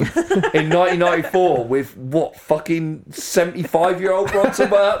 5 in 1994 with what, fucking 75-year-old Bronson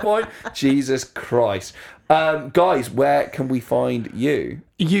by that point? Jesus Christ. Guys, where can we find you?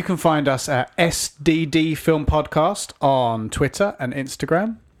 You can find us at SDD Film Podcast on Twitter and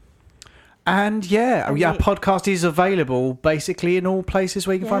Instagram. And our podcast is available basically in all places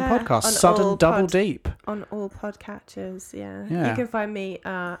where you can find podcasts. on Sudden all Double Deep. On all podcatchers, Yeah. You can find me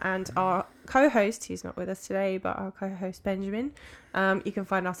and our co-host, he's not with us today, but our co-host Benjamin. You can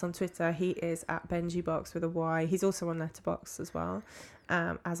find us on Twitter. He is at BenjiBox with a Y. He's also on Letterboxd as well,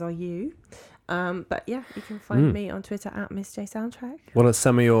 as are you. But yeah, you can find me on Twitter at Miss J Soundtrack. What are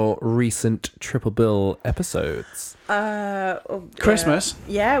some of your recent Triple Bill episodes? Christmas.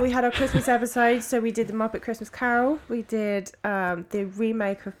 Yeah, we had our Christmas episode. So we did the Muppet Christmas Carol. We did the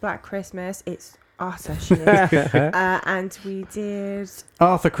remake of Black Christmas. It's utter shit. And we did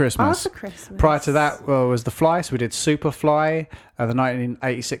Arthur Christmas. Arthur Christmas. Prior to that was The Fly. So we did Superfly, the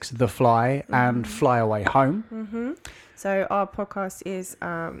 1986 The Fly, and Fly Away Home. Mm-hmm. So our podcast is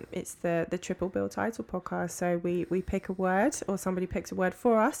it's the Triple Bill title podcast. So we pick a word, or somebody picks a word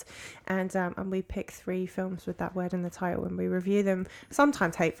for us, and we pick 3 films with that word in the title, and we review them.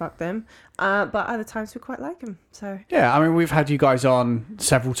 Sometimes hate fuck them, but other times we quite like them. So yeah, I mean, we've had you guys on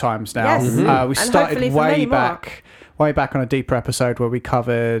several times now. Yes. We And started hopefully for way many more. back on a deeper episode where we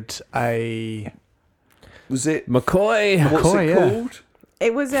covered a Was it McCoy? What's McCoy, it yeah. called?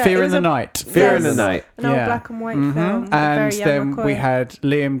 It was Fear in the Night. Fear in the Night. An old black and white film. with a And very young then McCoy. we had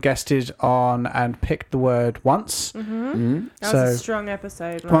Liam guested on and picked the word once. That was a strong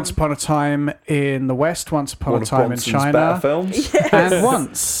episode. Man. Once Upon a Time in the West, Once Upon One a of Time in Bronson's China, better films. and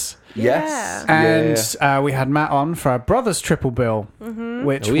Once. Yes. And we had Matt on for our Brothers Triple Bill,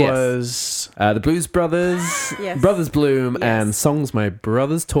 which was The Blues Brothers, Yes. Brothers Bloom, and Songs My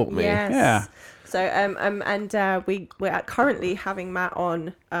Brothers Taught Me. Yes. Yeah. So we're currently having Matt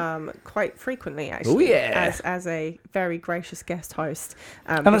on quite frequently actually. Oh, yeah. As a very gracious guest host.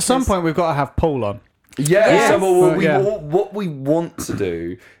 and at some point we've got to have Paul on. Yeah, Yes. so Yeah. what we want to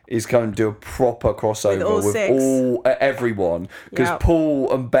do is kind of do a proper crossover all with six. everyone, because Yep.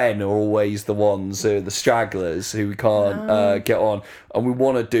 Paul and Ben are always the ones who are the stragglers who we can't get on, and we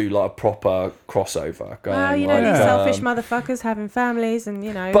want to do like a proper crossover. Well, you know, like, these selfish motherfuckers having families and,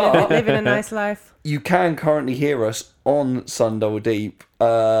 you know, But- living a nice life. you can currently hear us on Sun Double Deep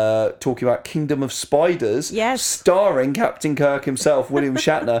talking about Kingdom of Spiders, Yes. starring Captain Kirk himself, William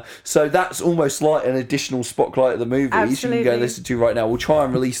Shatner. So that's almost like an additional spotlight of the movies you can go Absolutely. listen to right now. We'll try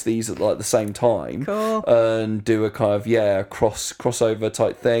and release these at like the same time, Cool. and do a kind of crossover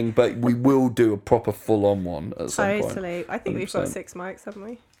type thing. But we will do a proper full on one at some point. Totally. I think we've got 100%. 6 mics, haven't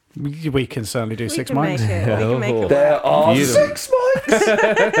we? We can certainly do We 6 can mics. make it. We can make it There work. are Beautiful. 6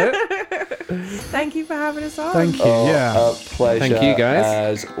 mics. Thank you for having us on. Thank you. Yeah. A pleasure. Thank you,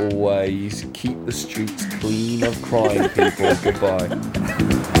 guys. As always, keep the streets clean of crime, people. Goodbye.